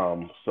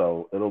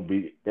 So it'll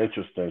be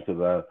interesting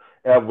because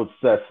Edwards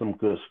set some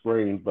good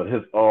screens, but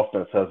his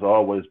offense has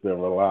always been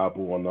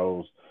reliable on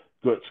those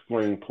good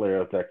screen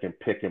players that can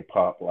pick and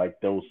pop like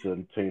Dosa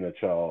and Tina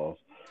Charles.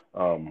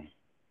 Um,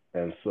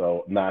 and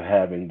so not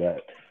having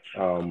that,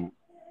 um,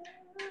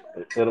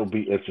 it'll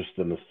be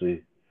interesting to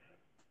see.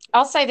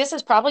 I'll say this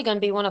is probably going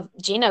to be one of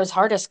Gino's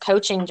hardest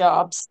coaching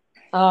jobs.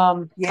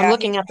 I'm yeah.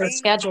 looking at their He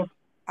schedule.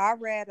 I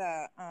read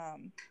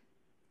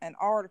an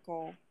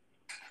article,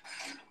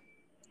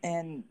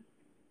 and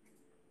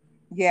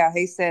yeah,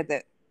 he said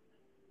that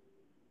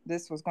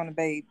this was going to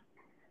be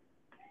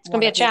It's going to one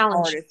be a of his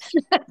challenge.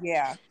 hardest.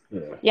 Yeah.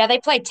 Yeah. Yeah, they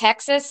play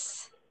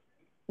Texas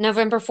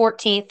November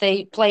 14th.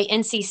 They play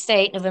NC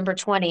State November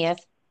 20th.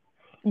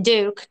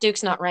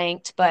 Duke's not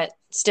ranked, but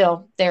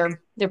still they're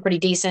pretty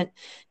decent.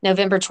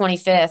 November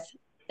 25th.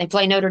 They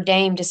play Notre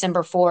Dame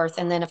December 4th,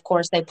 and then of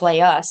course they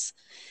play us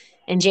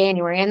in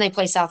January, and they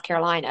play South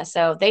Carolina.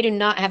 So they do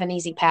not have an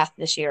easy path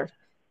this year.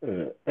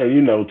 Yeah.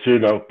 And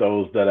Gino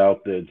throws that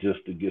out there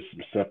just to get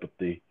some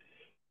sympathy.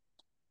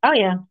 Oh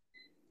yeah.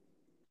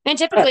 And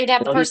typically, you'd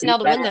have the So personnel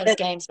to win those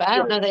games, but I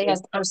don't know that he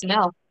has the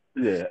personnel.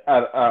 yeah,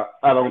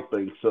 I don't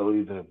think so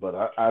either.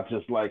 But I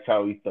just like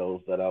how he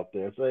throws that out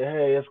there. Say,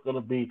 hey, it's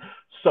gonna be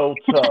so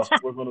tough.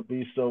 We're gonna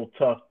be so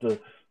tough to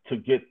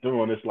get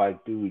through. And it's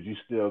like, dude, you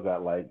still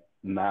got like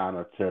 9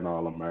 or 10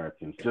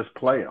 All-Americans. Just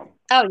play them.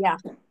 Oh, yeah.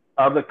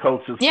 Other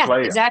coaches Yeah, play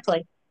them.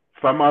 exactly.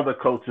 Some other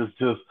coaches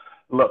just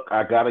look.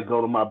 I got to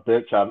go to my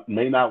bench. I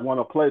may not want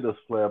to play this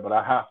player, but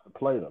I have to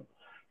play them.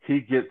 He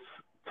gets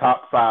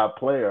top 5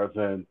 players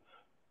and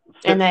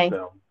And sits they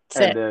them,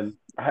 and sit. then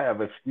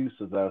have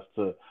excuses as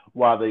to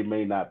why they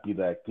may not be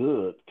that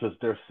good because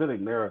they're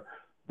sitting there.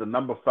 The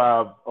number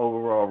 5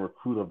 overall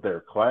recruit of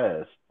their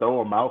class.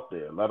 Throw them out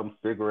there. Let them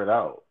figure it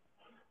out.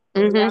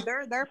 Mm-hmm.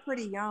 Yeah, they're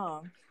pretty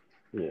young.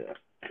 Yeah.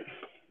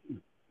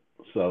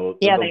 So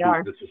Yeah, it'll they be are.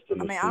 interesting to I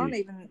mean, see. I don't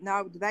even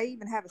know. Do they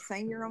even have a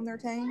senior on their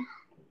team?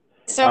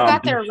 So I've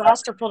got their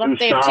roster pulled up.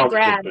 They have 2 Duchamp should be.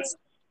 grads.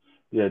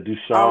 Yeah, Oh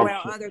Duchamp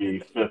well, should other be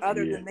than 5th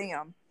other year. than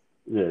them.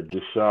 Yeah,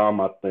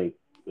 Duchamp, I think,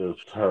 is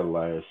her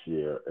last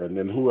year. And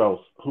then who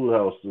else? Who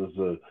else is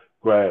a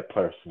grad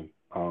person?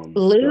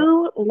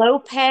 Lou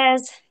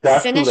Lopez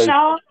That's who they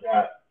Seneschal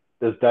got.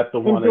 Is that the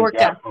and one they Dorka.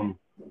 got from?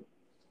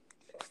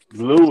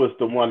 Lou is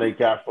the one they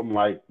got from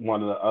like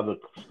one of the other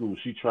schools.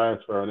 She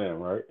transferred in,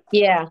 right?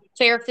 Yeah, And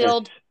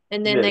Fairfield.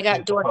 And then yeah, they got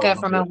she's Dorka supposed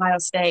to from be. Ohio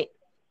State.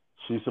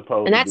 She's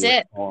supposed And to that's be a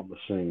it. scoring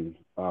machine.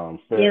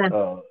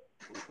 Yeah.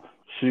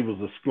 She was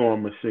a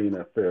scoring machine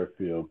at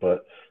Fairfield,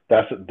 but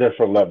that's a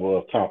different level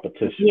of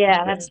competition Yeah,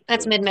 compared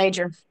that's to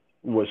mid-major.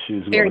 what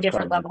she's Very going to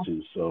different come level.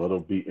 into. So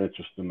it'll be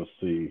interesting to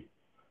see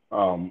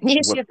Yeah,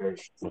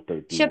 what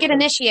they do she'll with get her.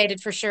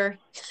 initiated for sure.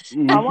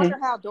 I wonder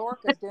how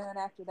Dorka's doing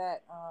after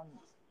that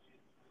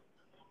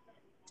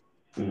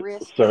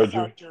wrist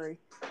surgery.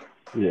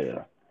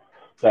 Yeah,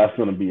 that's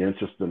going to be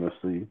interesting to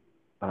see.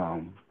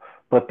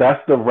 But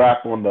that's the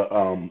wrap on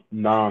the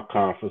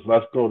non-conference.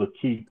 Let's go to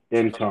key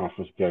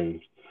in-conference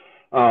games.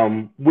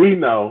 We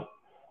know,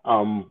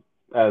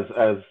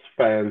 as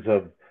fans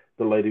of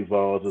the Lady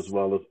Vols as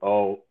well as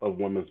all of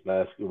women's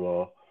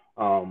basketball,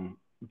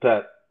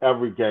 that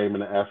every game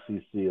in the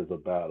FCC is a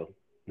battle,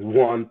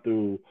 one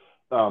through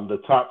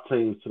the top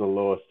teams to the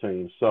lowest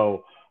teams.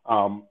 So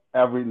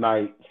every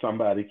night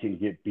somebody can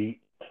get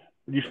beat.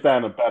 You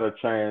stand a better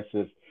chance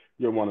if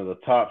you're one of the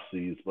top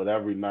seeds, but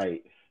every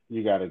night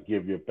you got to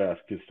give your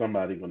best because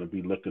somebody's going to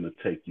be looking to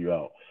take you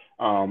out.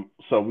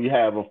 So we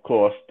have, of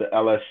course, the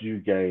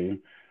LSU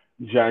game,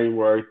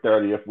 January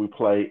 30th. We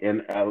play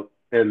in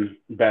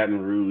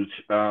Baton Rouge.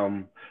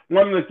 One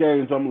of the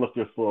games I'm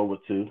looking forward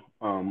to.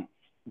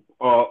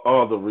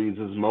 All the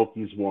reasons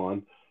Moki's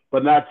won,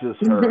 but not just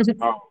her.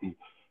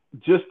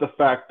 Just the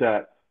fact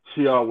that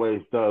she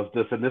always does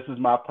this, and this is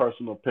my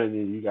personal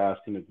opinion. You guys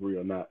can agree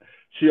or not.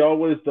 She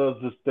always does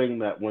this thing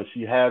that when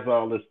she has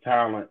all this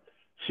talent,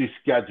 she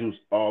schedules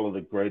all of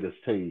the greatest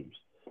teams.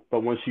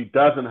 But when she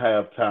doesn't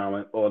have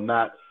talent or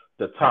not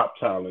the top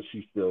talent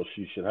she feels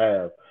she should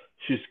have,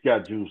 she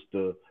schedules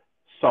the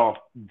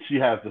soft. She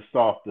has the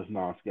softest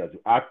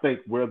non-schedule. I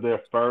think we're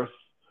their first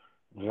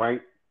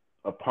ranked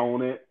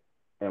opponent,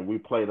 and we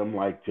play them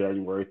like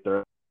January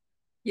 3rd.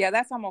 Yeah,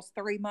 that's almost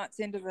 3 months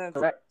into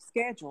the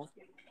schedule.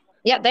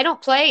 Yeah, they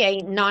don't play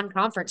a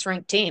non-conference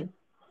ranked team.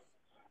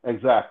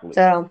 Exactly.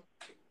 So,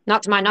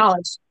 not to my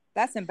knowledge.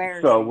 That's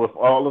embarrassing. So with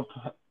all of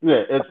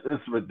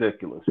it's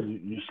ridiculous.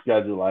 You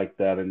schedule like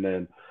that, and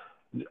then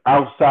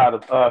outside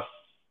of us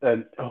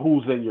and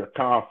who's in your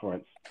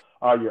conference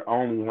are your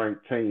only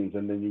ranked teams,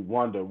 and then you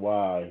wonder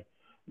why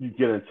you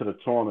get into the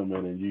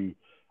tournament and you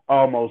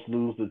almost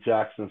lose to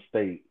Jackson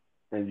State,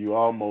 and you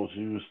almost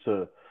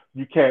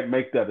you can't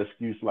make that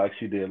excuse like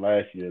she did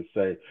last year and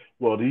say,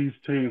 well, these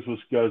teams were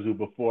scheduled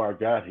before I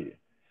got here.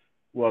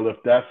 Well, if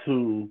that's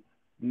who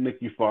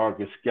Nikki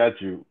Fargas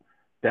scheduled,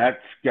 that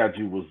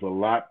schedule was a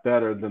lot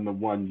better than the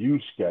one you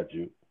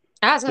scheduled.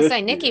 I was going to say,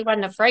 year. Nikki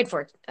wasn't afraid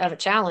of a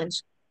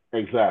challenge.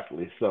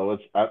 Exactly. So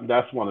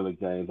that's one of the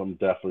games I'm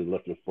definitely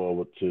looking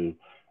forward to,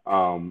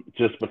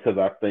 just because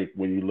I think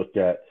when you look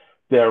at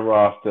their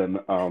roster and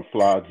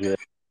Flage.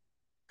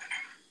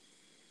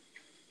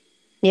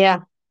 Yeah,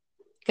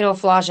 good old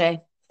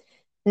Flage.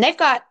 And they've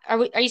got.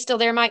 Are you still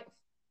there, Mike?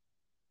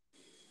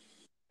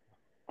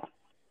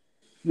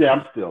 Yeah,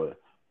 I'm still there.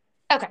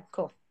 Okay,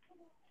 cool.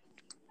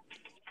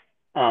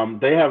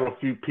 They have a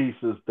few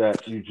pieces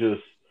that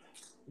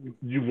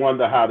you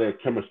wonder how their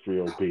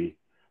chemistry will be.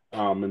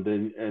 And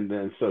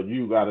then so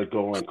you got to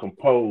go and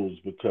compose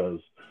because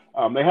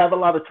they have a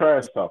lot of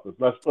trash talkers.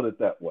 Let's put it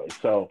that way.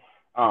 So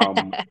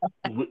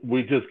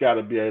we just got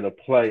to be able to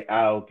play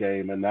our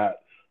game and not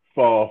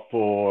fall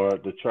for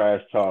the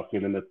trash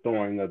talking and the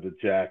throwing of the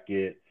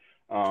jacket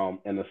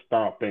and the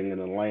stomping and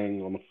the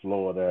laying on the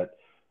floor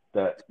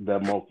that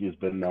Moki has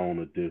been known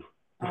to do.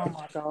 Oh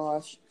my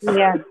gosh!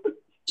 Yeah,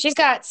 she's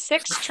got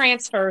 6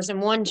 transfers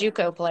and 1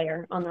 JUCO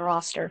player on the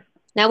roster.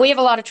 Now we have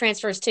a lot of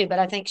transfers too, but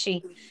I think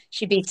she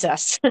beats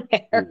us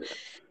there.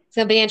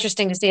 So it'll be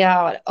interesting to see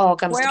how it all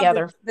comes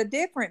together. The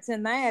difference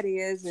in that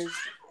is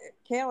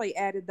Kelly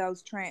added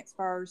those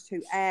transfers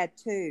to add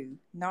to,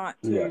 not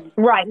to. Yeah.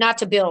 Right, not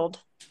to build.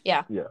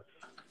 Yeah. Yeah.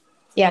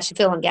 Yeah, she's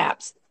filling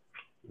gaps.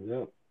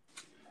 Yeah.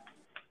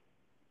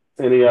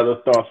 Any other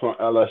thoughts on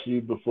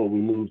LSU before we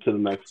move to the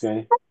next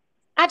game?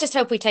 I just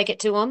hope we take it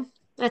to them.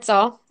 That's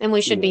all. And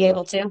we should be Yeah,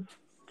 able to.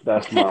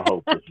 that's my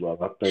hope as well.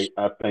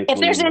 I think If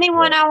we there's need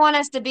anyone to. I want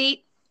us to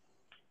beat,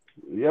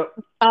 Yep.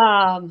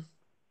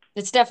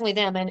 it's definitely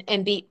them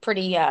and beat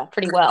pretty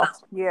well.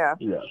 Yeah.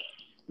 Yes.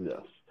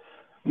 Yes.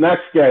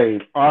 Next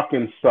game,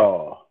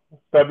 Arkansas,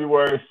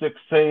 February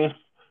 16th.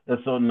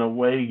 It's an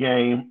away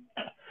game.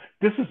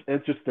 This is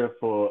interesting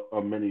for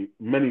many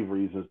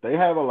reasons. They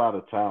have a lot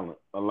of talent,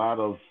 a lot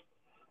of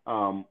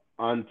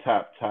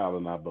untapped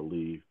talent, I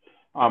believe.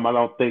 I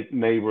don't think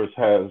Neighbors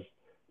has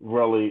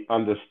really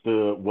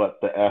understood what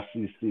the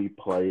SEC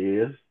play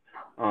is.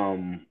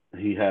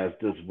 He has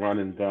this run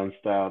and gun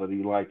style that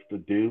he likes to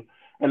do,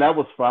 and that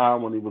was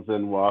fine when he was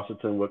in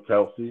Washington with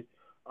Kelsey.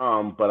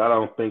 But I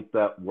don't think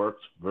that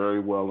works very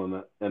well in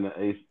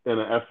the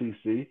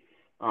SEC.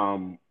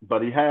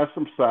 But he has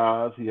some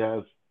size. He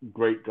has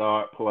great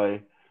guard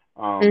play.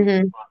 Um,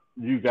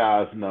 Mm-hmm. you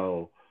guys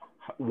know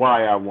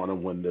why I want to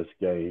win this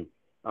game.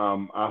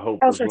 I hope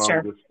Oh, as for long sure.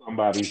 as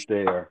somebody's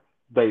there,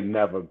 they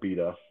never beat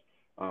us.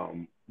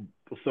 Um,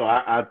 so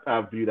I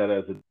view that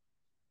as a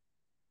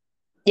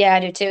Yeah, I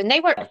do too. And they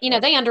were, effort.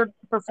 they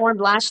underperformed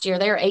last year.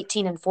 They were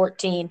 18 and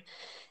 14.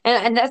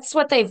 And that's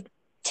what they've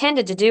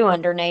tended to do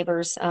under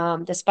Neighbors,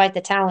 despite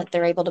the talent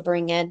they're able to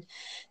bring in.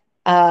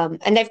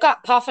 And they've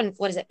got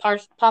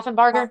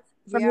Poffenbarger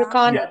from Yeah,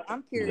 UConn. Yeah,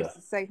 I'm yeah, curious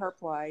to see her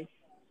play.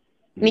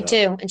 Me yeah,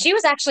 too. And she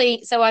was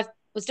actually, so I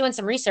was doing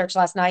some research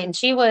last night, and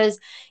she was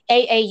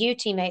AAU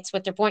teammates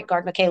with their point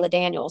guard, Michaela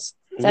Daniels.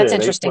 So that's yeah.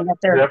 interesting that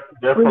they're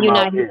They're from out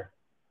reuniting. here.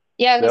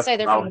 Yeah, I was gonna They're say from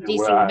they're from out the here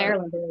where DC, I am.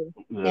 Maryland area.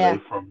 Yeah, Yeah.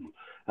 they from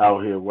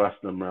out here,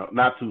 Western Maryland,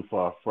 not too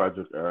far,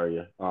 Frederick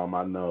area. I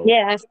know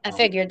Yeah, I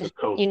figured the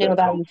coach you knew that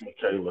about coach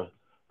them.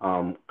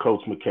 Michaela,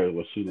 Coach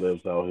Michaela. She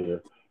lives out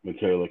here.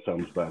 Michaela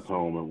comes back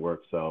home and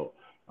works out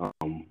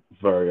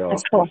very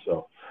That's often.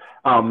 cool.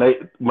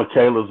 So,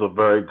 Michaela's a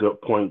very good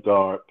point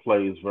guard.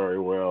 Plays very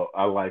well.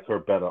 I like her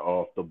better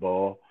off the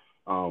ball.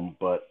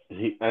 But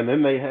and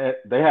then they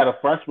had a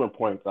freshman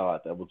point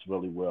guard that was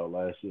really well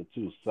last year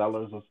too.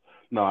 Sellers.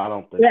 No, I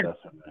don't think Yeah.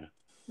 that's her name.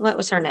 What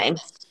was her name?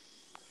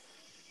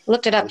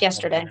 Looked it up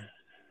yesterday.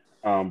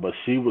 But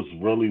she was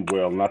really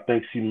well, and I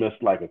think she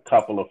missed like a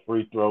couple of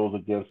free throws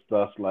against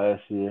us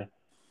last year.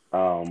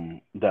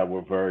 That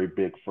were very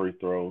big free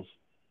throws.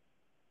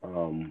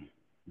 Um,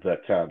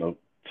 that kind of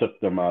took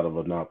them out of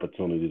an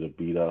opportunity to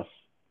beat us.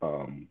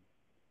 Um,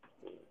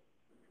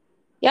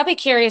 Yeah, I'll be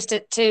curious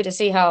to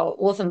see how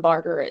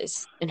Wolfenbarger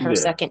is in her yeah,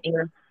 second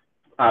year.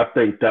 I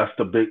think that's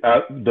the big.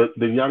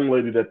 The young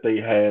lady that they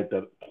had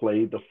that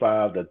played the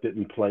five that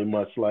didn't play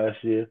much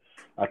last year.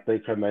 I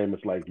think her name is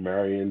like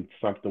Marion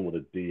something with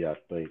a D. I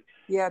think.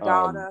 Yeah, Um,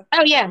 Donna.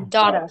 Oh yeah, but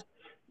Dada.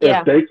 if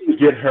Yeah. they can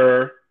get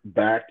her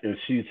back and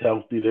she's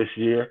healthy this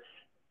year,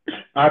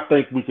 I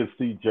think we can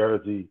see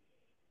Jersey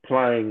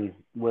playing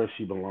where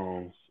she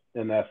belongs,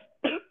 and that's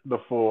the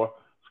four.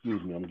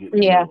 Excuse me, I'm getting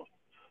a Yeah. little.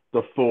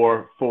 The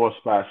four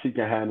spot. She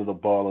can handle the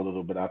ball a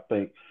little bit. I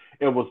think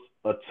it was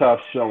a tough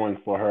showing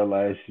for her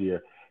last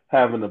year,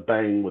 having to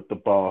bang with the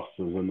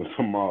Bostons and the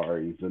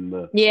Samaris and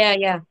the Yeah,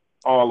 yeah.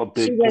 all the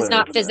She big was players.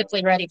 not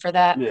physically ready for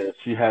that. Yeah,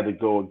 she had to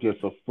go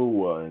against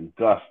Afua and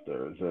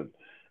Gusters,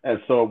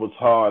 and so it was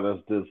hard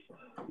as this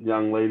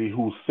young lady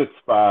who's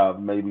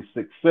 6'5", maybe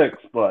 6'6",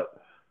 but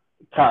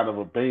kind of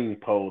a bean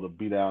pole to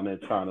be down there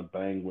trying to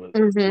bang with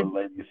Hmm.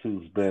 ladies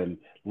who's been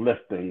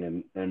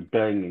lifting and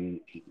banging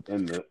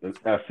in the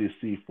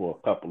SEC for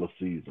a couple of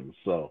seasons.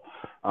 So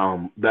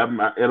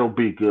it'll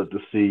be good to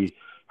see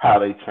how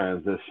they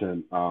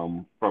transition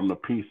from the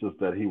pieces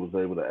that he was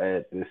able to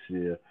add this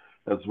year,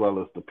 as well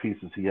as the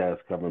pieces he has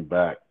coming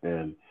back,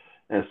 and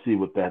see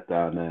what that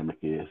dynamic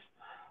is.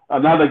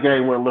 Another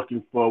game we're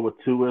looking forward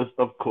to is,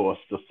 of course,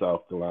 the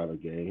South Carolina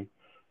game.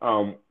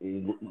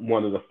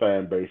 One of the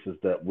fan bases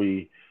that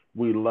we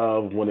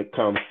love when it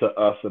comes to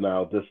us and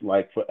our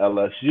dislike for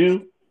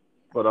LSU,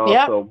 but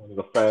Yep. also one of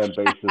the fan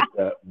bases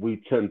that we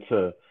tend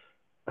to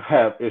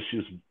have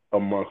issues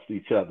amongst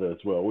each other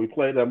as well. We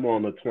play them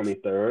on the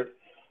 23rd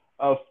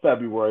of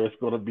February. It's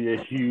going to be a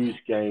huge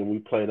game. We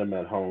play them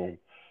at home.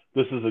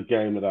 This is a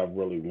game that I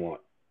really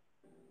want.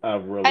 I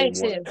really I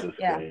do want too. this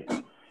Yeah.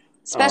 game.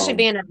 Especially Um,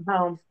 being at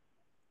home.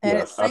 And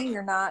yes, it's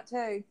senior night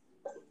too.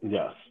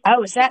 yes,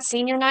 Oh, is that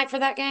senior night for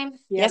that game?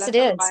 Yeah, Yes, it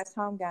that's our is. last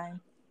home game.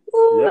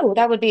 yep. Ooh,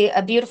 that would be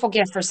a beautiful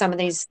gift for some of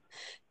these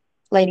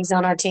ladies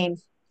on our team.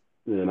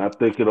 And I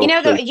think it'll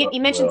shape up You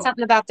mentioned well.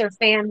 something about their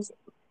fans,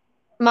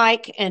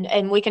 Mike,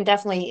 and we can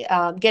definitely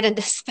get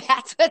into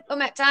spats with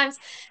them at times.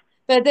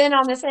 But then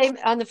on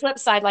the flip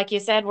side, like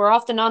you said, we're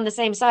often on the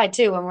same side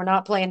too, when we're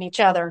not playing each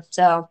other.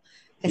 So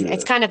it's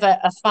Yeah. kind of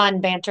a fun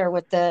banter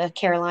with the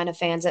Carolina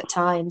fans at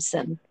times.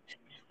 And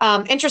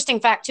interesting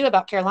fact too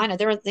about Carolina,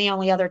 they're the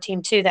only other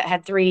team too that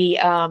had three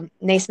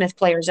Naismith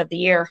Players of the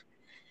Year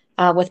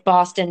with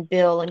Boston,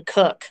 Bill, and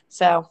Cook.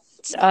 So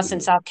It's us in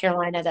South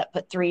Carolina that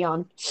put 3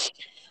 on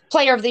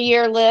Player of the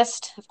Year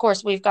list. Of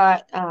course, we've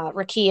got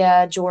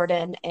Rakia,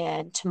 Jordan,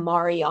 and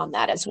Tamari on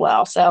that as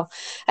well. So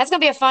that's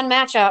going to be a fun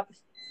matchup.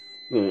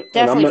 And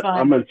Definitely fun.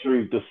 I'm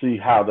intrigued to see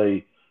how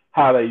they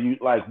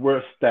like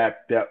we're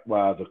stacked depth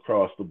wise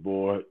across the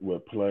board where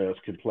players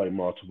can play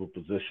multiple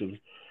positions.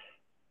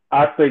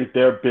 I think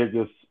their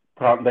biggest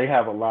problem they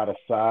have a lot of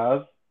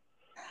size,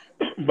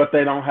 but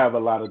they don't have a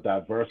lot of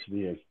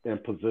diversity in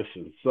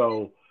positions.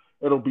 So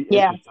it'll be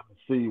Yeah. interesting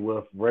to see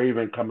with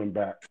Raven coming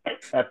back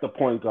at the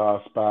point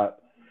guard spot,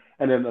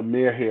 and then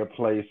Amir here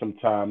plays some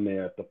time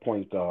there at the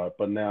point guard.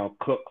 But now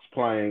Cook's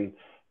playing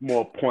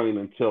more point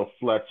until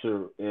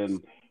Fletcher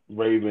and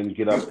Raven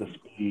get up to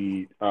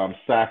speed.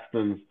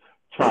 Saxton's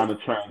trying to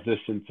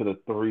transition to the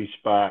 3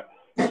 spot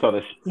so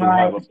that she can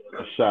Right. have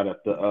a shot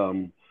at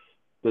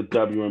the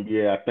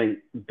WNBA. I think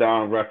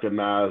Don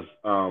recognized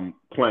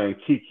playing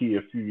Kiki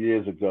a few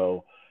years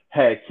ago.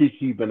 Had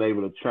Kiki been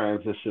able to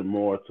transition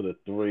more to the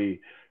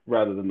 3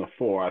 rather than the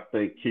 4, I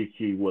think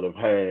Kiki would have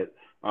had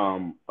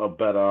a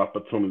better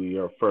opportunity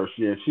her first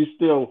year. She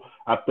still,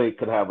 I think,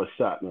 could have a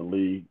shot in the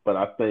league, but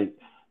I think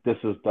this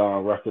is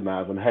Don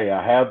recognizing, hey,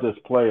 I have this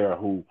player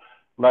who,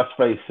 let's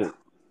face it,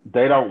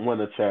 they don't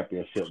win a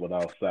championship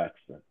without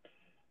Saxton.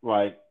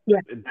 Like, Yeah.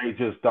 they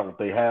just don't.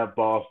 They have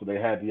Boston, they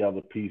had the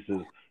other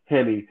pieces,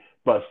 Henny,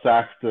 but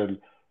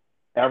Saxton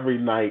every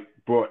night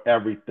brought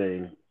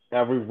everything,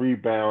 every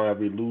rebound,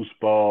 every loose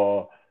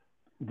ball.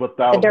 The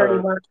Without dirty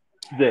her, work.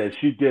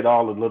 she did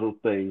all the little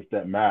things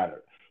that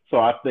matter. So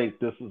I think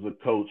this is a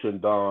coach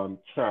and Don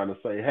trying to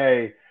say,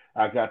 hey,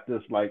 I got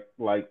this like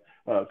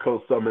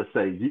Coach Summit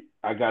say,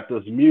 I got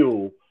this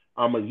mule.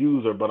 I'm a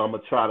user, but I'm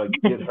gonna try to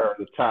get her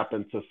to tap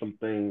into some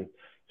things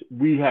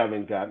we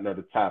haven't gotten her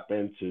to tap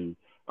into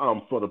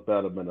for the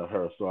betterment of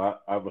her. So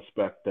I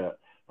respect that.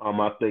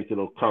 I think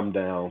it'll come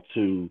down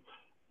to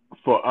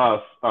for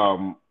us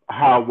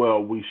how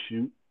well we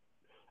shoot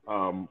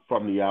from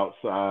the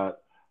outside.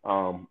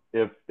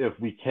 If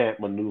we can't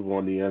maneuver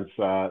on the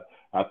inside,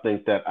 I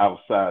think that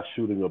outside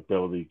shooting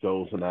ability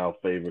goes in our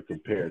favor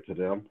compared to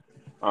them.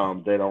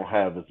 They don't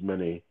have as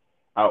many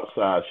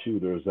outside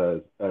shooters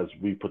as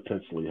we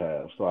potentially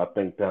have. So I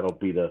think that'll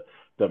be the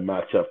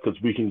matchup because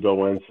we can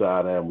go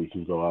inside and we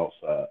can go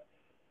outside.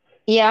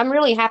 Yeah, I'm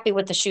really happy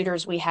with the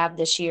shooters we have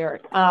this year.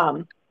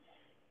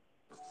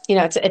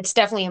 It's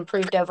definitely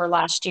improved over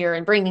last year,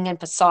 and bringing in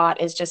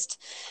Passat is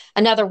just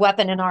another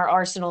weapon in our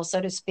arsenal,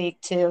 so to speak,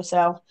 too.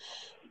 So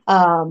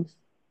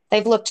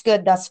they've looked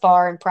good thus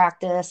far in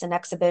practice and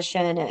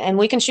exhibition, and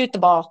we can shoot the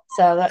ball.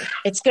 So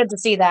it's good to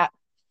see that.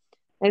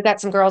 They've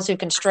got some girls who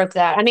can stroke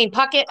that. I mean,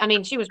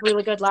 Puckett, she was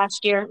really good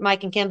last year,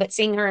 Mike and Kim, but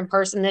seeing her in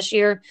person this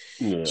year,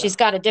 Yeah. she's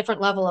got a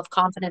different level of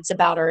confidence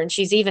about her, and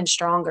she's even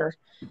stronger.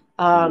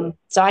 Yeah.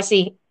 So I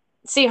see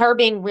her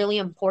being really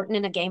important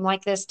in a game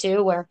like this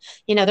too, where,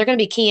 they're going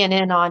to be keying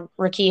in on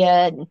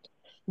Rakia and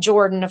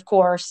Jordan, of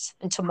course,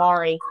 and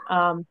Tamari.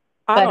 I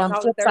But don't on the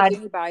know flip if there's side,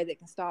 anybody that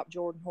can stop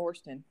Jordan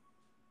Horston,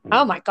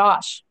 oh my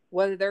gosh,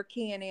 whether they're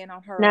keying in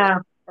on her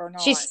no, or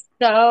not. she's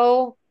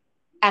so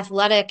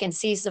athletic and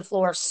sees the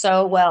floor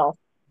so well.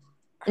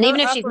 And even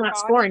if she's not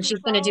scoring, she's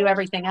going to do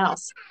everything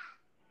else.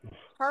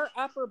 Her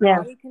upper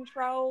body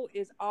control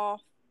is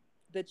off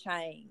the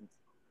chain.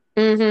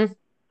 Mm-hmm.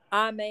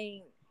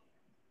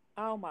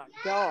 Oh my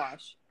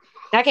gosh.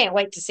 I can't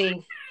wait to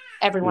see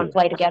everyone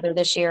play together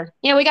this year.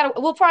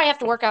 We'll probably have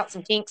to work out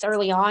some kinks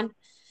early on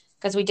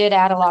because we did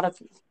add a lot of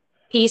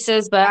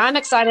pieces, but I'm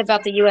excited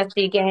about the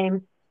USC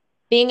game.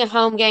 Being a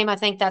home game, I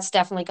think that's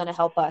definitely going to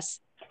help us.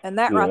 And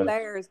that right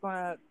there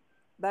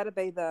that'll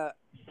be the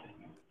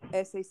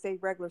SEC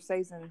regular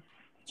season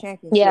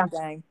championship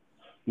game.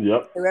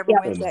 Yep. Whoever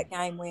wins that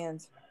game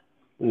wins.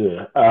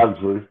 Yeah, I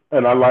agree.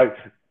 And I like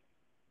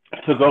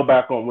to go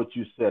back on what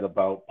you said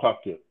about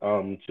Puckett,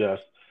 Jess.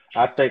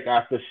 I think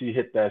after she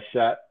hit that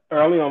shot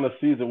early on the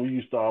season, we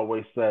used to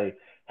always say,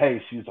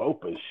 "Hey, she's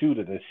open, shoot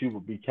it," and she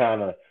would be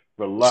kind of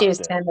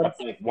reluctant. I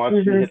think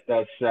once she hit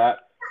that shot,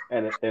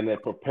 and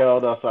it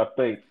propelled us. I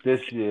think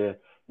this year,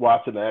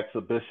 watching the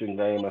exhibition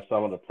game and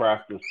some of the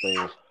practice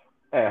things,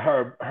 and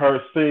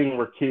her seeing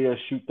Rakia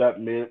shoot that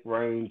mid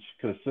range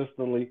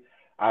consistently,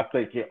 I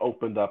think it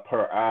opened up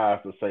her eyes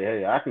to say,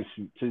 "Hey, I can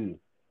shoot too.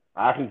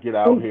 I can get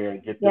out here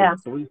and get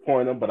this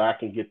 3-pointer, but I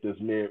can get this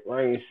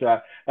mid-range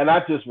shot." And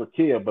not just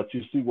Rakia, but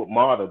you see what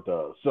Marta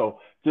does.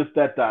 So just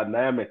that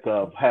dynamic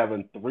of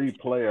having 3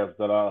 players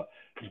that are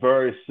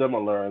very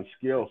similar in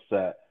skill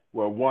set,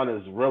 where one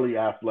is really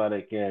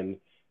athletic and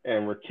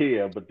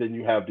Rakia, but then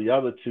you have the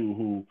other two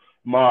who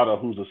Marta,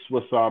 who's a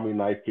Swiss Army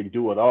knife, can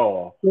do it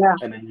all. Yeah.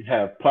 And then you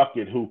have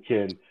Puckett, who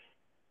can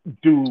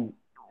do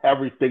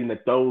everything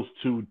that those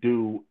two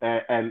do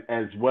and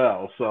as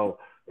well. So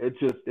it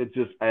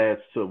just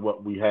adds to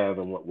what we have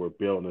and what we're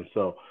building.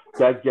 So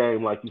that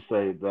game, like you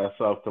say, that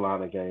South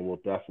Carolina game will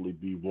definitely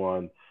be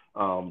one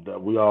that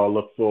we all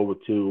look forward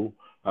to.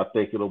 I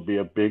think it'll be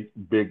a big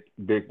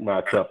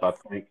matchup. I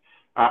think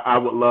I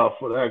would love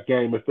for that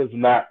game, if it's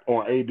not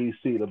on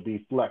ABC, to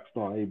be flexed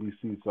on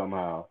ABC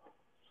somehow.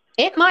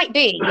 It might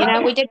be.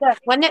 We did that.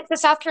 Wasn't it the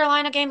South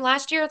Carolina game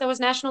last year that was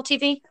national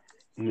TV?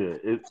 Yeah,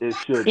 it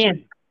should Yeah.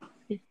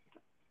 be.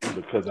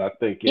 Because I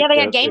think Yeah, they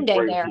had it game day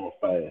brings there. more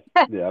fans.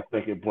 Yeah, I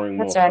think it brings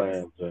more That's right.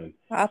 fans in.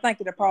 I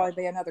think it'll probably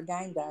be another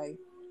game day.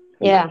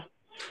 Yeah.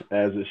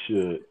 As it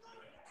should.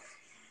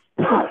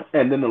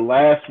 And then the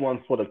last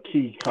one for the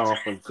key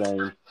conference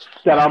games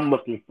that I'm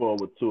looking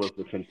forward to is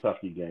the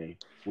Kentucky game.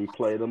 We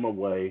played them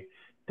away.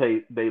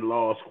 They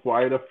lost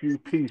quite a few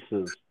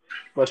pieces,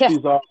 but Yeah.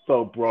 she's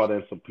also brought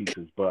in some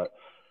pieces. But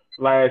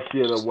last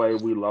year, the way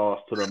we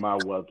lost to them, I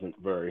wasn't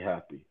very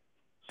happy.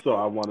 So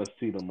I want to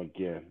see them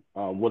again.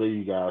 What are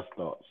you guys'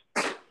 thoughts?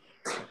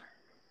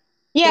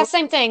 Yeah,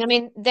 same thing. I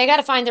mean, they got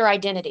to find their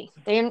identity.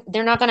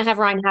 They're not going to have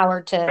Ryan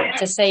Howard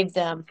to save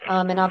them.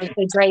 And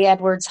obviously, Dre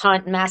Edwards,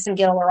 Hunt, and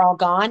Massengill are all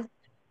gone.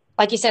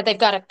 Like you said, they've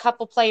got a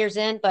couple players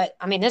in, but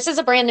I mean, this is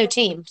a brand new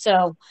team,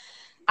 so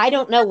I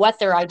don't know what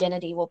their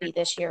identity will be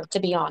this year, to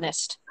be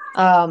honest.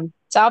 So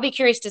I'll be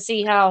curious to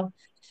see how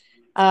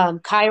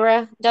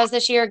Kyra does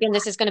this year. Again,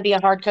 this is going to be a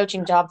hard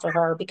coaching job for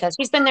her because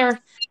she's been there.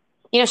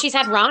 She's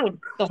had Ryan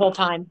the whole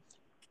time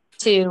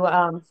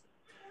to.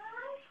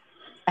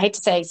 I hate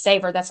to say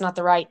save her. That's not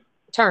the right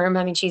term.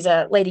 I mean, she's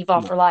a Lady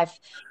Vol for life,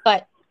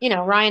 but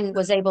Ryan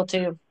was able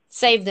to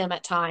save them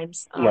at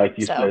times. Like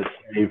you said,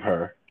 save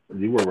her.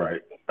 You were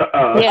right.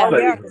 Yeah,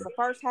 because the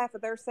first half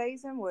of their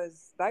season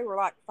they were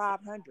like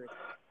 500.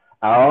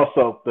 I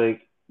also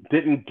think,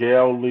 didn't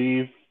Gail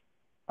leave?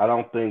 I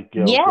don't think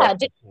Gail. Yeah,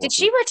 did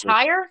she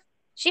retire?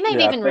 She may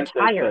have even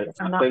retired, if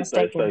I'm not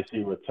mistaken. They say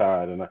she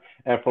retired,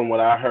 and from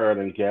what I heard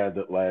and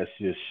gathered last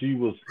year, she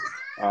was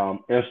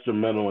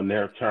instrumental in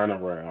their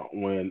turnaround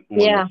when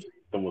the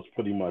season was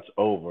pretty much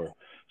over.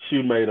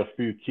 She made a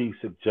few key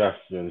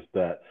suggestions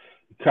that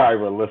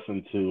Kyra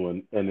listened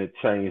to, and it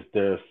changed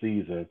their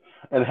season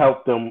and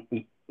helped them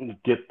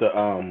get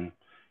the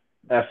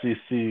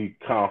SEC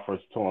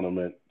conference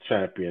tournament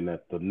champion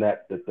at the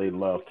net that they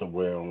love to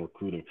wear on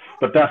recruiting.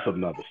 But that's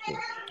another story.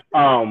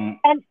 And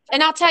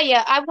I'll tell you,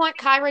 I want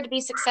Kyra to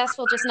be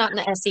successful, just not in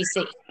the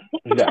SEC.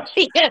 Yes.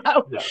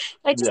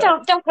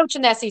 Don't coach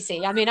in the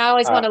SEC. I mean, I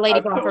always want a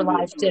Lady Vol for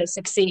life to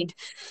succeed,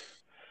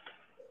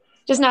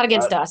 just not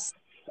against us.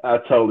 I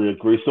totally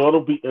agree. So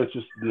it'll be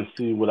interesting to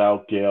see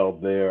without Gail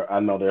there. I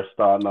know they're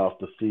starting off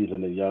the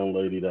season. The young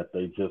lady that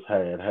they just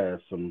had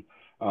some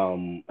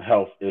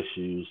health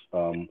issues.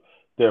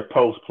 Their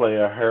post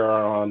player,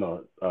 Heron,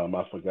 or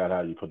I forgot how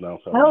you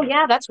pronounce her. Oh,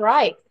 yeah, that's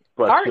right.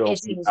 But heart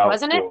issues,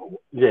 wasn't it?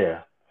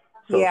 Yeah.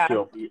 So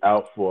she'll be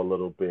out for a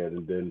little bit,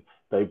 and then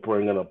they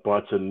bring in a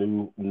bunch of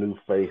new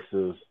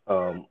faces,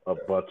 a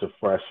bunch of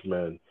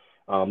freshmen.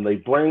 They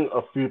bring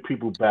a few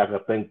people back. I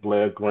think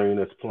Blair Green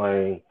is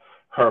playing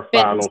her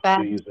final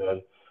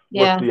season.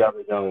 Yeah. What's the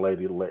other young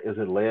lady? Is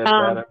it Leah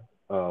Bennett?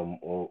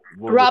 Or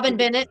Robin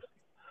Bennett.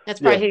 That's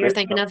probably who you're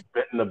thinking of.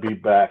 Benton to be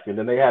back, and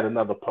then they had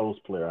another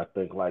post player, I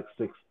think, like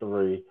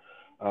 6'3",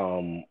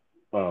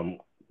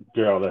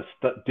 girl that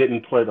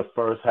didn't play the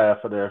first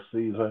half of their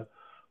season,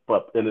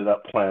 but ended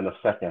up playing the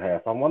second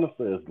half. I want to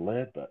say it's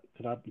led, but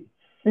could I be?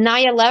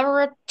 Nia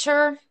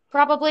Leverater,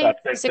 probably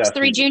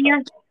 6'3"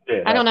 junior.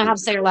 Yeah, I don't know how to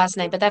say her last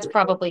name, but that's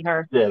probably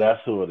her. Yeah,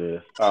 that's who it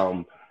is.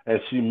 And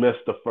she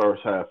missed the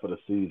first half of the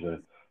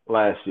season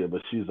last year,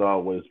 but she's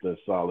always been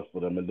solid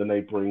for them. And then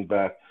they bring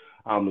back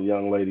the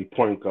young lady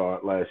point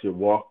guard last year.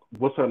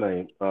 What's her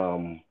name?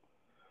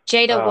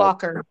 Jada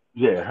Walker.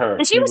 Yeah, her.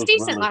 And she was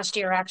decent last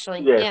year,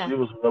 actually. Yeah, she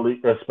was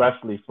really,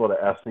 especially for the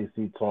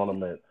SEC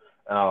tournament.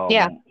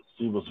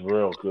 She was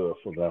real good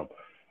for them.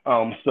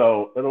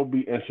 So it'll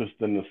be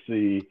interesting to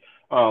see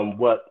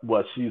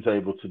what she's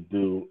able to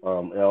do,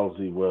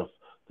 LZ, with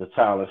the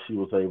talent she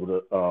was able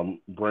to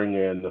bring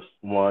in, the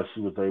one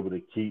she was able to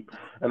keep,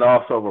 and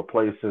also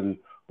replacing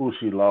who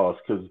she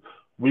lost. Because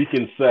we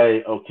can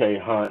say, okay,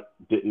 Hunt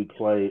didn't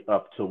play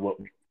up to what,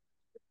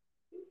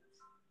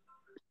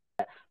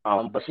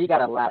 but she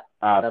got a lot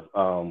out of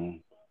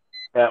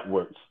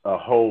Edwards, a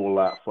whole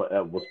lot for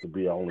Edwards to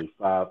be only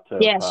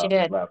 5'10". Yeah, she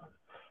did.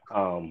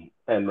 And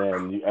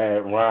then you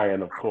add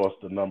Ryan, of course,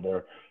 the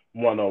number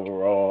 1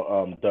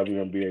 overall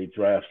WNBA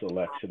draft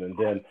selection, and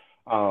then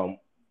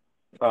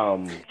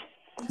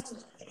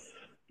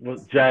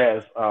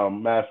Jazz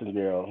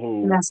Massengill,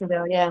 who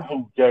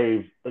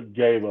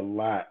gave a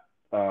lot.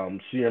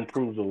 She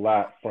improved a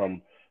lot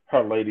from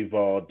her Lady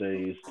Vol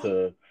days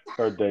to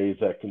her days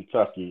at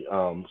Kentucky.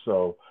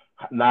 So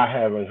not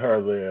having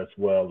her there as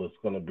well is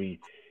going to be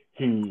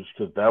huge,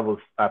 because that was,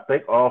 I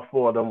think all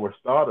 4 of them were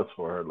starters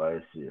for her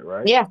last year,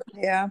 right? Yeah,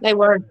 they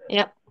were.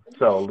 Yep.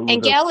 So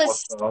and Gail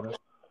is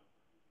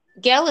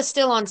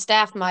still on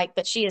staff, Mike,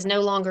 but she is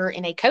no longer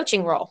in a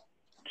coaching role.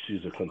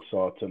 She's a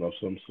consultant of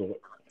some sort.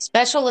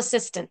 Special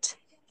assistant.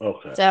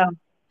 Okay.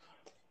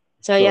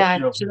 So yeah,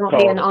 she won't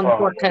be an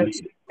on-court coach.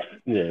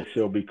 Yeah,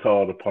 she'll be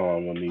called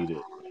upon when needed.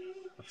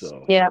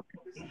 So yeah.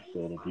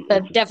 So it'll be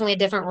but definitely a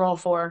different role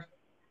for her.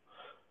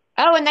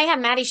 Oh, and they have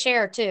Maddie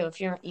Scher too. If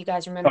you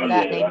guys remember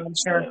that name, I'm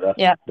sure.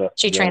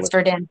 She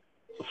transferred in.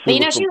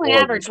 But she only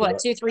averaged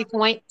 2-3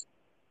 points.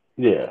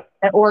 Yeah.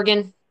 At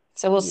Oregon.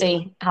 So we'll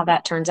see how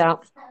that turns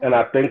out. And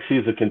I think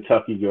she's a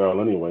Kentucky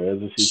girl anyway,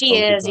 isn't she? She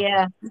is,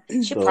 yeah.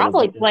 She So it'll be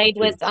probably played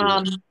with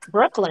interesting to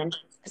Brooklyn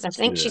because I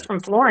think she's from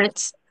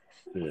Florence.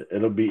 yeah,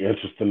 it'll be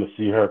interesting to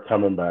see her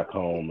coming back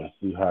home and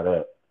see how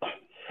that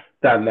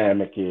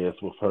dynamic is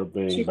with her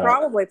being She back.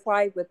 probably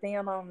played with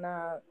them on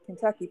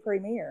Kentucky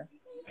Premier.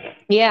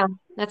 Yeah,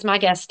 that's my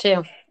guess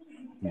too.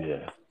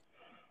 Yeah.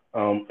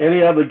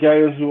 Any other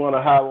games you want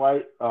to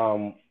highlight?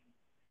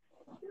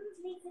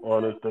 Or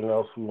anything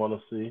else we want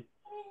to see?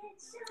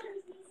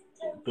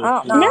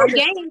 No,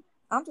 game.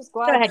 I'm just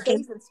glad the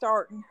season's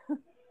starting.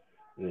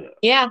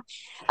 Yeah.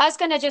 I was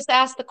going to just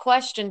ask the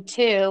question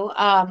too.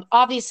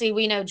 Obviously,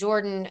 we know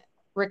Jordan,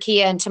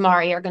 Rakia, and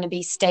Tamari are going to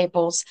be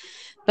staples,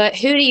 but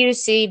who do you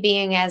see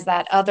being as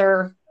that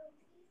other,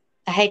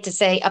 I hate to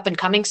say up and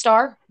coming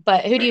star,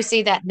 but who do you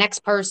see that next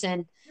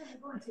person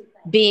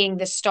being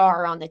the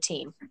star on the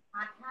team?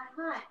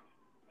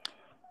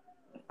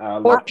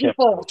 Or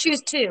people.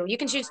 Choose two. You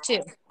can choose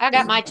two. I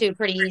got my two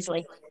pretty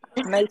easily.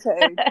 Me too.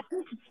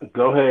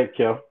 Go ahead,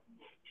 Kim.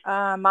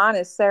 Mine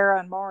is Sarah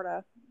and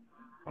Marta.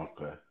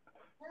 Okay.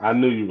 I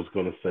knew you was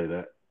going to say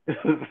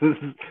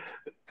that.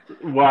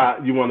 Why?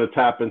 You want to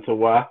tap into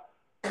why?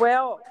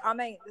 Well, I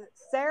mean,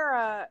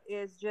 Sarah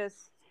is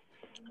just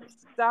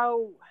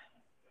so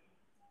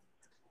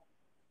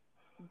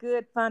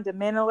good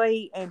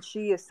fundamentally, and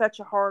she is such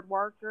a hard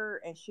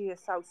worker, and she is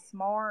so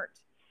smart,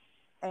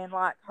 and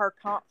like her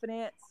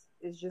confidence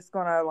is just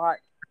gonna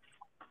like.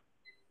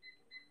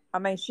 I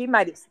mean, she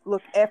made it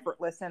look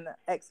effortless in the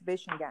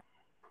exhibition game.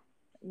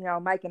 You know,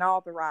 making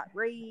all the right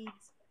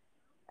reads,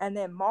 and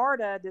then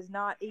Marta does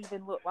not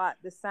even look like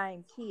the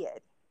same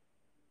kid.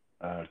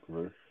 I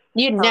agree.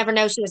 You'd never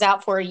know she was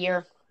out for a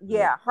year.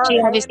 Yeah, she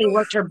obviously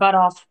worked her butt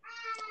off.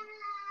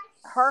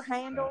 Her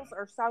handles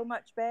are so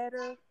much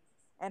better,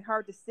 and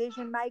her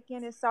decision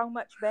making is so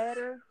much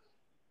better,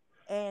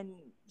 and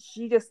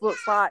she just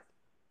looks like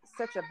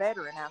such a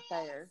veteran out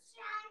there.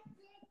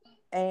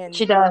 And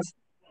she does.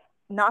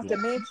 Not to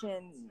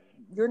mention,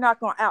 you're not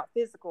going to out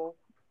physical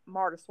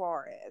Marta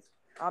Suarez.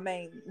 I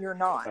mean, you're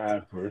not. I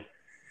agree.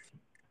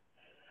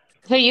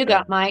 Who you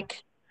got,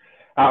 Mike?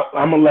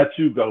 I'm gonna let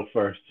you go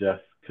first, Jess,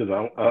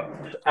 because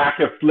I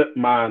can flip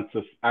mine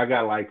to. I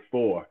got like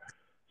 4,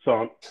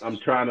 so I'm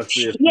trying to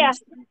see if you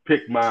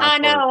pick mine. I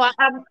know.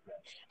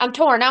 I'm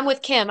torn. I'm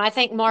with Kim. I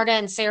think Marta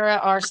and Sarah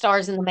are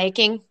stars in the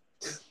making,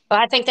 but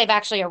I think they've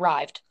actually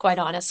arrived, quite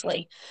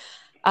honestly.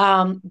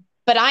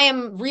 But I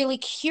am really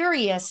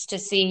curious to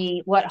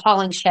see what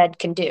Hollingshead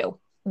can do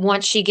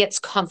once she gets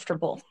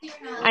comfortable.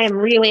 I am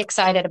really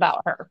excited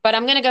about her, but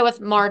I'm going to go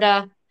with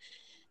Marta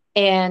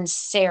and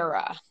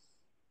Sarah.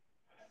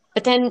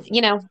 But then,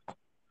 you know,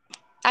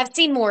 I've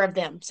seen more of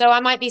them, so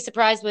I might be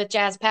surprised with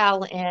Jazz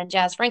Powell and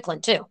Jazz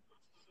Franklin too.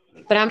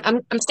 But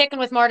I'm sticking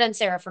with Marta and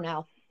Sarah for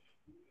now.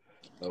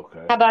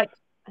 Okay. How about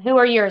who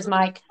are yours,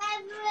 Mike?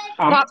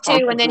 Top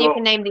 2, and then you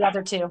can name the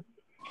other 2.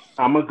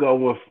 I'm gonna go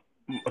with.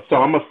 So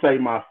I'm gonna say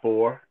my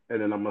 4,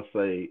 and then I'm gonna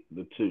say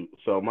the 2.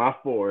 So my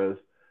 4 is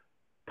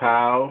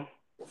Powell,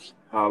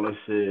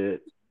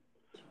 Hollingshead,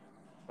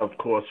 of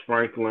course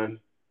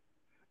Franklin,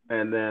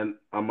 and then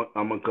I'm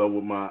gonna go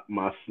with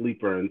my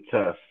sleeper and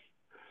Tess.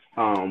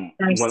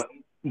 Nice.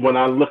 When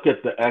I look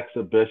at the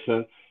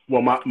exhibition,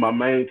 well, my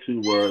main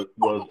 2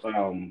 was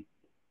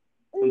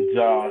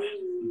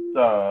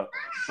Josh,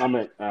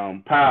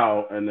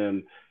 Powell, and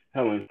then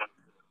Helen.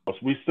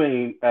 We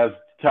seen as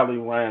Kelly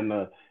ran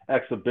the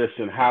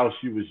exhibition how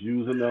she was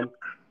using them.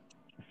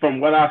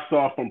 From what I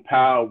saw from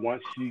Powell,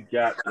 once she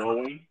got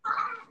going,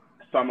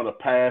 some of the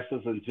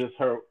passes and just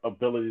her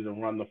ability to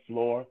run the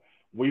floor,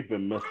 we've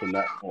been missing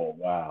that for a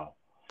while.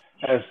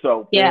 And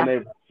so being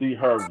able to see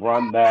her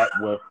run that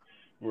with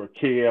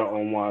Rakia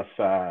on one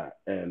side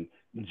and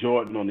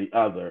Jordan on the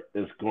other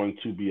is going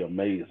to be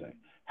amazing.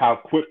 How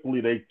quickly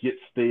they get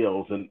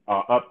steals and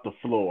are up the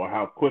floor,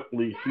 how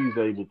quickly she's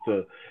able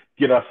to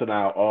get us in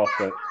our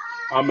offense.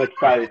 I'm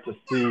excited to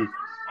see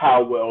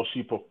how well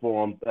she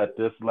performed at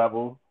this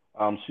level.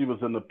 She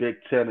was in the Big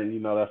Ten, and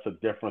you know that's a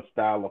different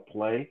style of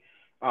play.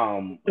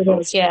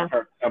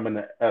 Her coming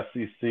to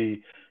SEC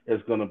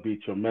is going to be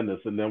tremendous.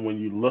 And then when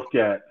you look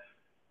at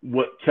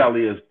what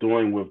Kelly is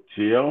doing with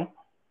Jill,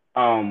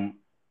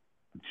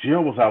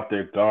 Jill was out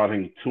there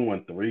guarding 2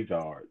 and 3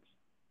 guards.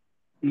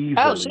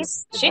 Easily.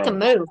 She can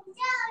move.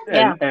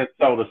 And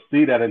so to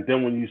see that, and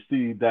then when you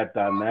see that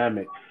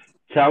dynamic,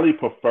 Kelly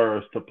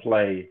prefers to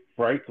play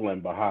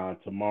Franklin behind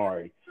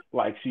Tamari,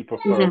 like she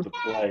prefers to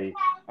play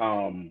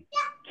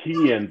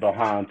Kian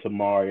behind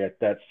Tamari at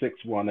that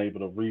 6'1", able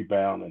to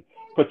rebound and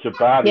put your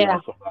body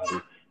on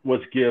somebody,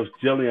 which gives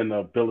Jillian the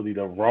ability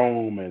to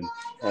roam and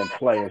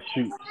play and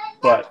shoot.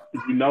 But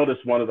you notice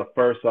one of the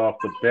first off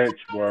the bench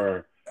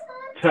were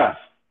Tess.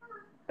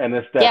 And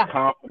it's that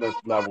confidence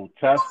level.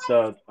 Tess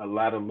does a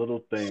lot of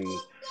little things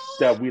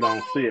that we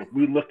don't see. If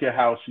we look at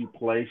how she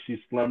plays,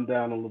 she slimmed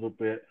down a little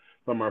bit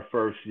from her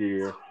first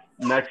year.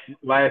 Last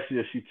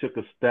year, she took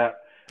a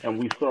step, and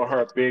we saw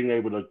her being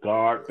able to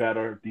guard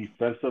better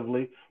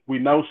defensively. We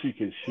know she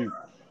can shoot,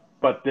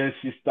 but then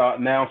she's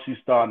starting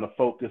to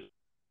focus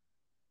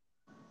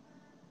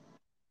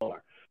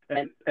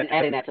and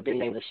adding that to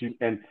being able to shoot,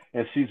 and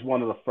she's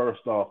one of the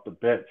first off the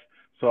bench.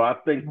 So I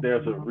think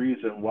there's a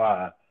reason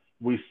why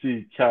we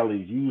see Kelly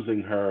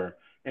using her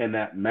in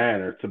that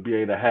manner to be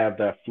able to have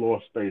that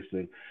floor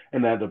spacing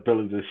and that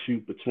ability to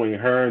shoot between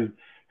her,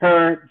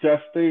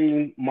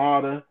 Justine,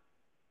 Marta,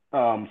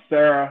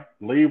 Sarah.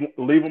 Leave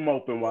them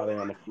open while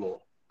they're on the floor,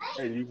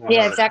 and you want Yeah,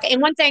 her to exactly.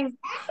 And one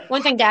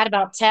thing to add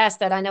about Tess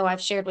that I know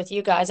I've shared with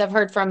you guys, I've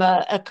heard from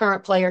a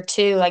current player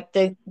too. Like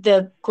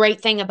the great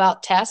thing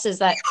about Tess is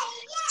that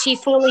she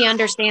fully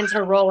understands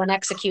her role and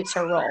executes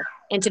her role.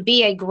 And to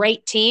be a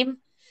great team,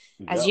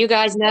 as Yep. you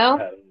guys You gotta know,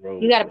 have a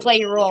role you got to for play it.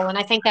 your role. And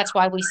I think that's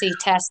why we see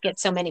Tess get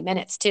so many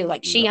minutes too.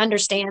 Like she Yep.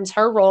 understands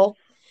her role,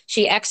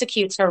 she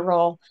executes her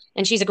role,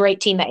 and she's a great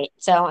teammate.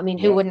 So, I mean,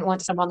 who Yep. wouldn't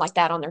want someone like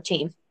that on their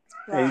team?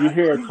 And you Right.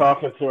 hear her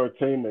talking to her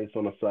teammates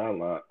on the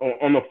sideline,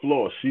 on the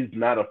floor. She's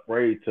not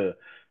afraid to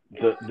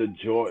the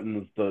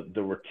Jordans, the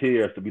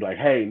Rakias to be like,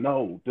 hey,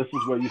 no, this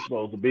is where you're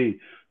supposed to be.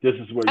 This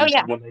is where Oh, you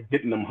yeah. when they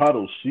get in them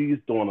huddles. She's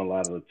doing a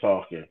lot of the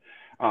talking.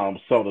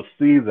 So to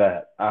see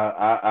that,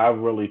 I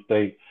really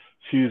think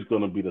she's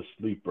going to be the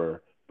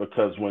sleeper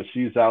because when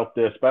she's out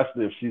there,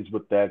 especially if she's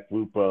with that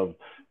group of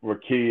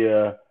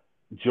Rakia,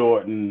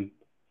 Jordan,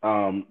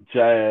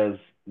 Jazz,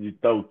 you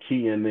throw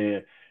Key in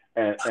there,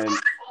 and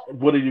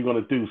what are you going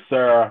to do,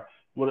 Sarah?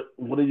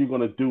 What are you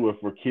going to do if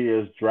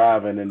Rakia is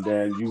driving and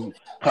then you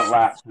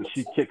collapse and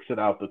she kicks it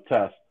out the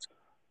test?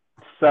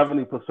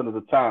 70% of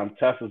the time,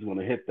 Tess is going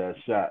to hit that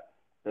shot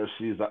if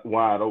she's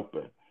wide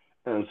open.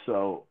 And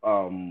so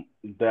and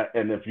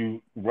if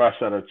you rush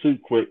at her too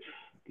quick,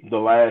 the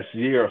last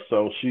year or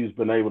so, she's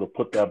been able to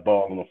put that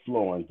ball on the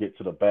floor and get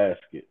to the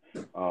basket.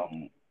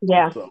 Um,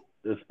 Yeah. so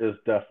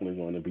it's definitely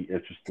going to be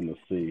interesting to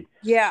see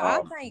Yeah,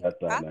 that I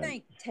dynamic.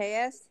 think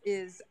Tess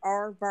is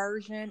our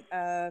version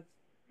of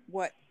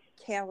what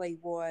Kelly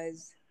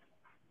was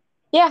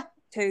Yeah.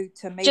 to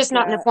Just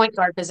not in a Tamika. point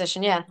guard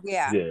position. Yeah.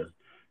 Yeah. Yeah.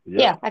 Yeah.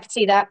 Yep. I could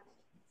see that.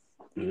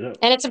 Yep.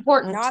 And it's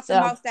important. Not the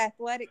So most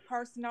athletic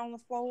person on the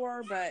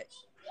floor, but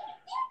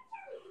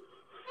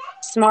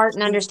smart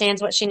and keeps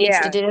understands what she needs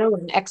to yeah, do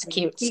and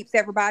executes. keeps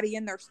everybody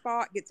in their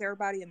spot, gets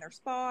everybody in their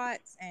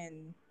spots,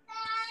 and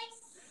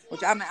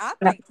which I Yeah.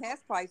 think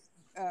Tess plays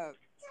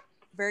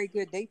very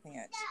good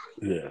defense.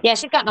 Yeah. Yeah.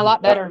 She's gotten a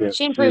lot better. Yeah. She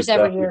She's improves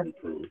every definitely year.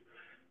 improved.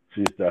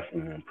 She's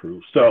definitely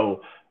improved.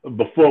 So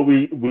before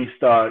we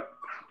start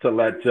to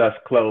let Jess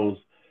close,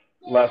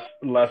 let's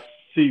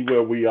see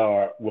where we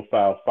are with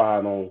our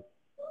final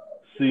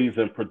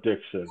season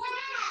prediction.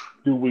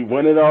 Do we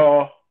win it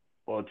all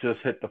or just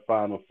hit the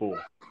final four?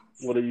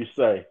 What do you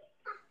say?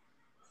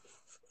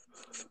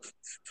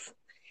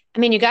 I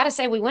mean, you got to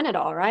say we win it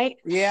all, right?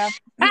 Yeah.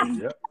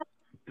 Yep.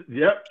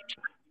 Yep.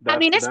 I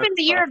mean, it's That's been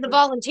the what year of the I think.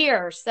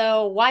 volunteers.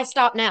 So why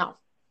stop now?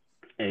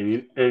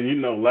 And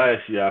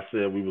last year I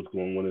said we was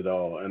going to win it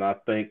all, and I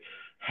think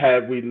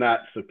had we not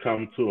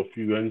succumbed to a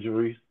few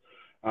injuries,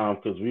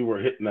 because we were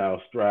hitting our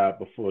stride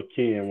before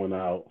Ken went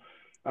out,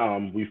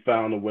 we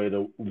found a way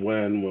to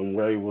win when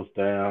Ray was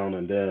down,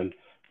 and then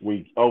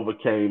we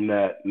overcame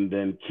that, and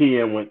then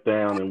Ken went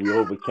down, and we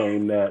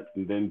overcame that,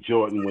 and then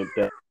Jordan went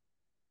down.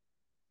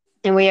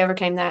 And we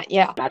overcame that.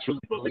 Yeah. I truly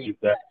believe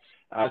that.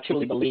 I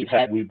truly believe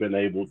had we been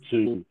able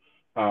to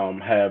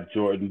have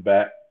Jordan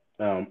back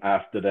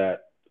after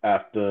that,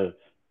 after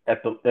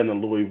at the in the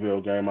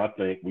Louisville game, I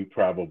think we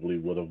probably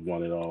would have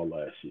won it all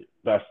last year.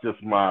 That's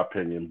just my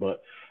opinion,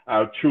 but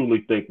I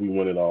truly think we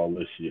win it all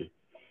this year.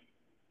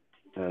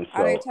 And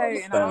I do so too. I'm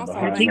And I stand also I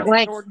behind think can't that. that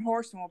wait. Jordan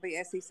Horson will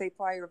be SEC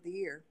Player of the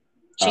Year.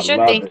 She I should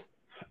love be. it.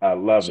 I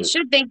love She it.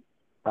 should be.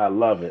 I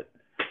love it.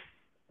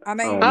 I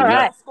mean, All the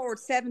right. guy scored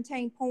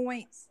 17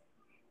 points,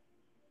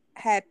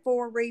 had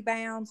 4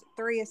 rebounds,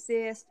 3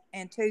 assists,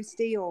 and 2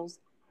 steals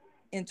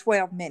in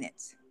 12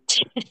 minutes.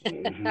 I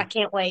Hmm.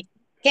 can't wait.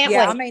 Can't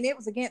Yeah, I wait. mean, it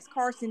was against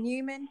Carson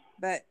Newman,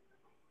 but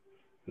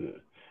Yeah.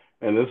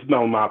 And it's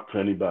no knock to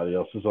anybody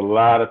else. There's a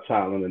lot of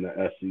talent in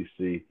the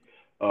SEC,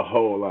 a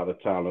whole lot of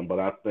talent. But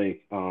I think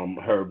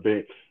her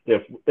big,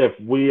 if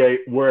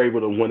were able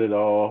to win it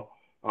all,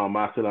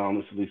 I could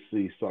honestly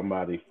see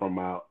somebody from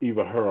out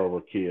either her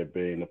or Rakia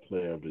being the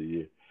player of the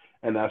year.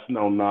 And that's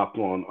no knock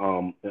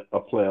on a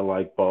player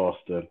like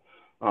Boston,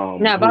 No,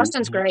 who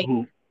Boston's great.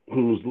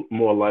 who's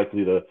more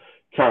likely to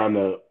kind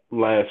of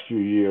last few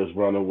years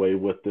run away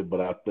with it.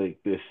 But I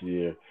think this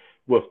year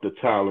with the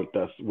talent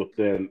that's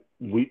within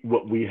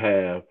what we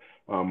have.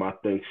 I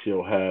think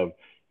she'll have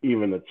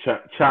even the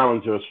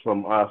challengers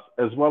from us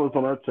as well as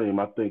on our team.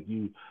 I think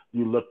you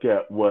look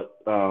at what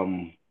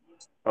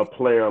a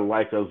player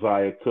like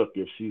Isaiah Cook,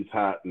 if she's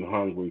hot and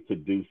hungry,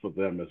 could do for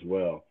them as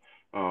well.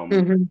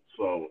 Hmm.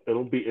 So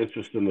it'll be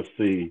interesting to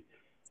see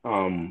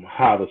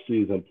how the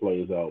season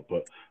plays out.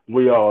 But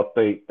we all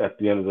think at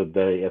the end of the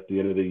day, at the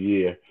end of the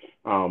year,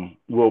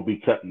 we'll be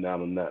cutting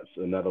down the nets,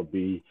 and that'll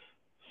be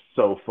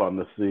so fun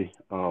to see.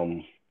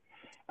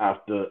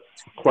 After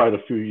quite a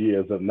few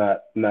years of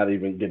not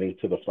even getting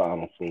to the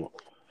final four.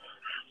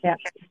 Yeah.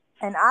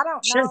 and I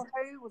don't Sure. know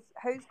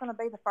who's going to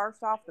be the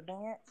first off the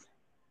bench.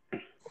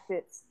 If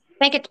it's I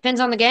think it depends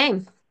on the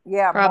game.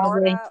 Yeah,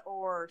 Probably. Marta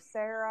or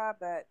Sarah,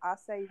 but I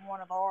say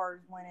one of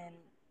ours winning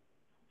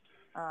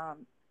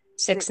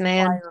Sixth sixth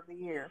man. player of the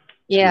year.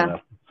 Yeah,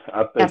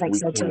 I I think think we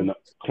so too.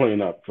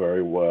 clean up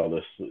very well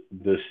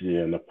this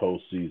year in the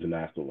postseason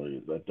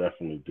accolades. I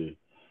definitely do.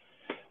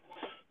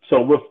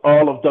 So with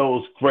all of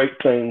those great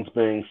things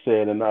being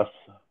said, and us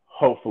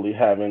hopefully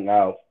having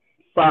our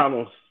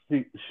final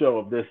show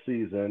of this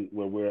season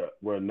where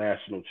we're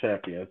national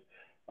champions,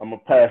 I'm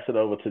gonna pass it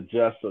over to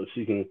Jess so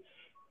she can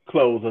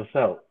close us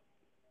out.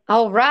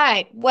 All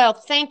right. Well,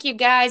 thank you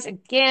guys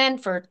again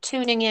for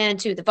tuning in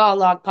to the Vol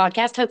Log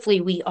podcast.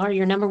 Hopefully, we are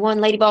your number one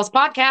Lady Balls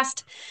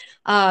podcast.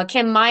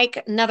 Kim,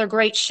 Mike, another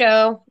great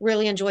show.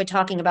 Really enjoyed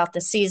talking about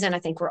this season. I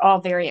think we're all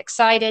very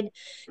excited.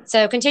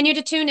 So continue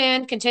to tune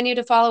in. Continue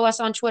to follow us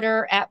on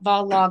Twitter at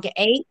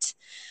VolLog8.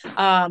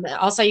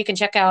 Also, you can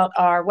check out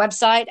our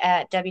website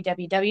at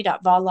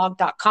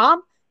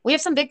www.vollog.com. We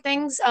have some big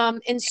things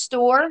in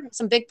store,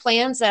 some big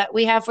plans that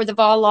we have for the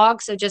Vol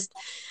Log. So just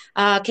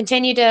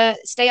continue to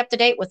stay up to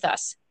date with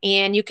us.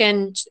 And you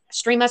can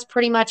stream us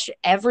pretty much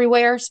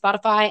everywhere: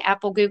 Spotify,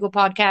 Apple, Google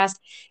Podcast,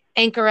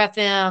 Anchor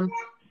FM.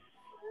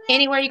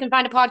 Anywhere you can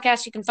find a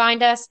podcast, you can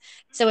find us.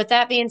 So, with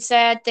that being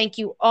said, thank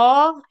you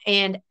all.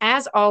 And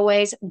as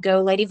always,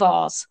 go Lady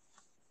Vols.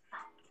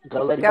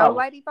 Go Lady Go Balls.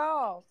 Lady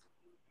Balls.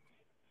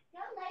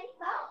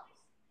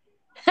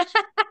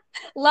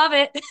 Love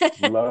it.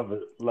 Love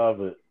it.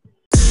 Love it.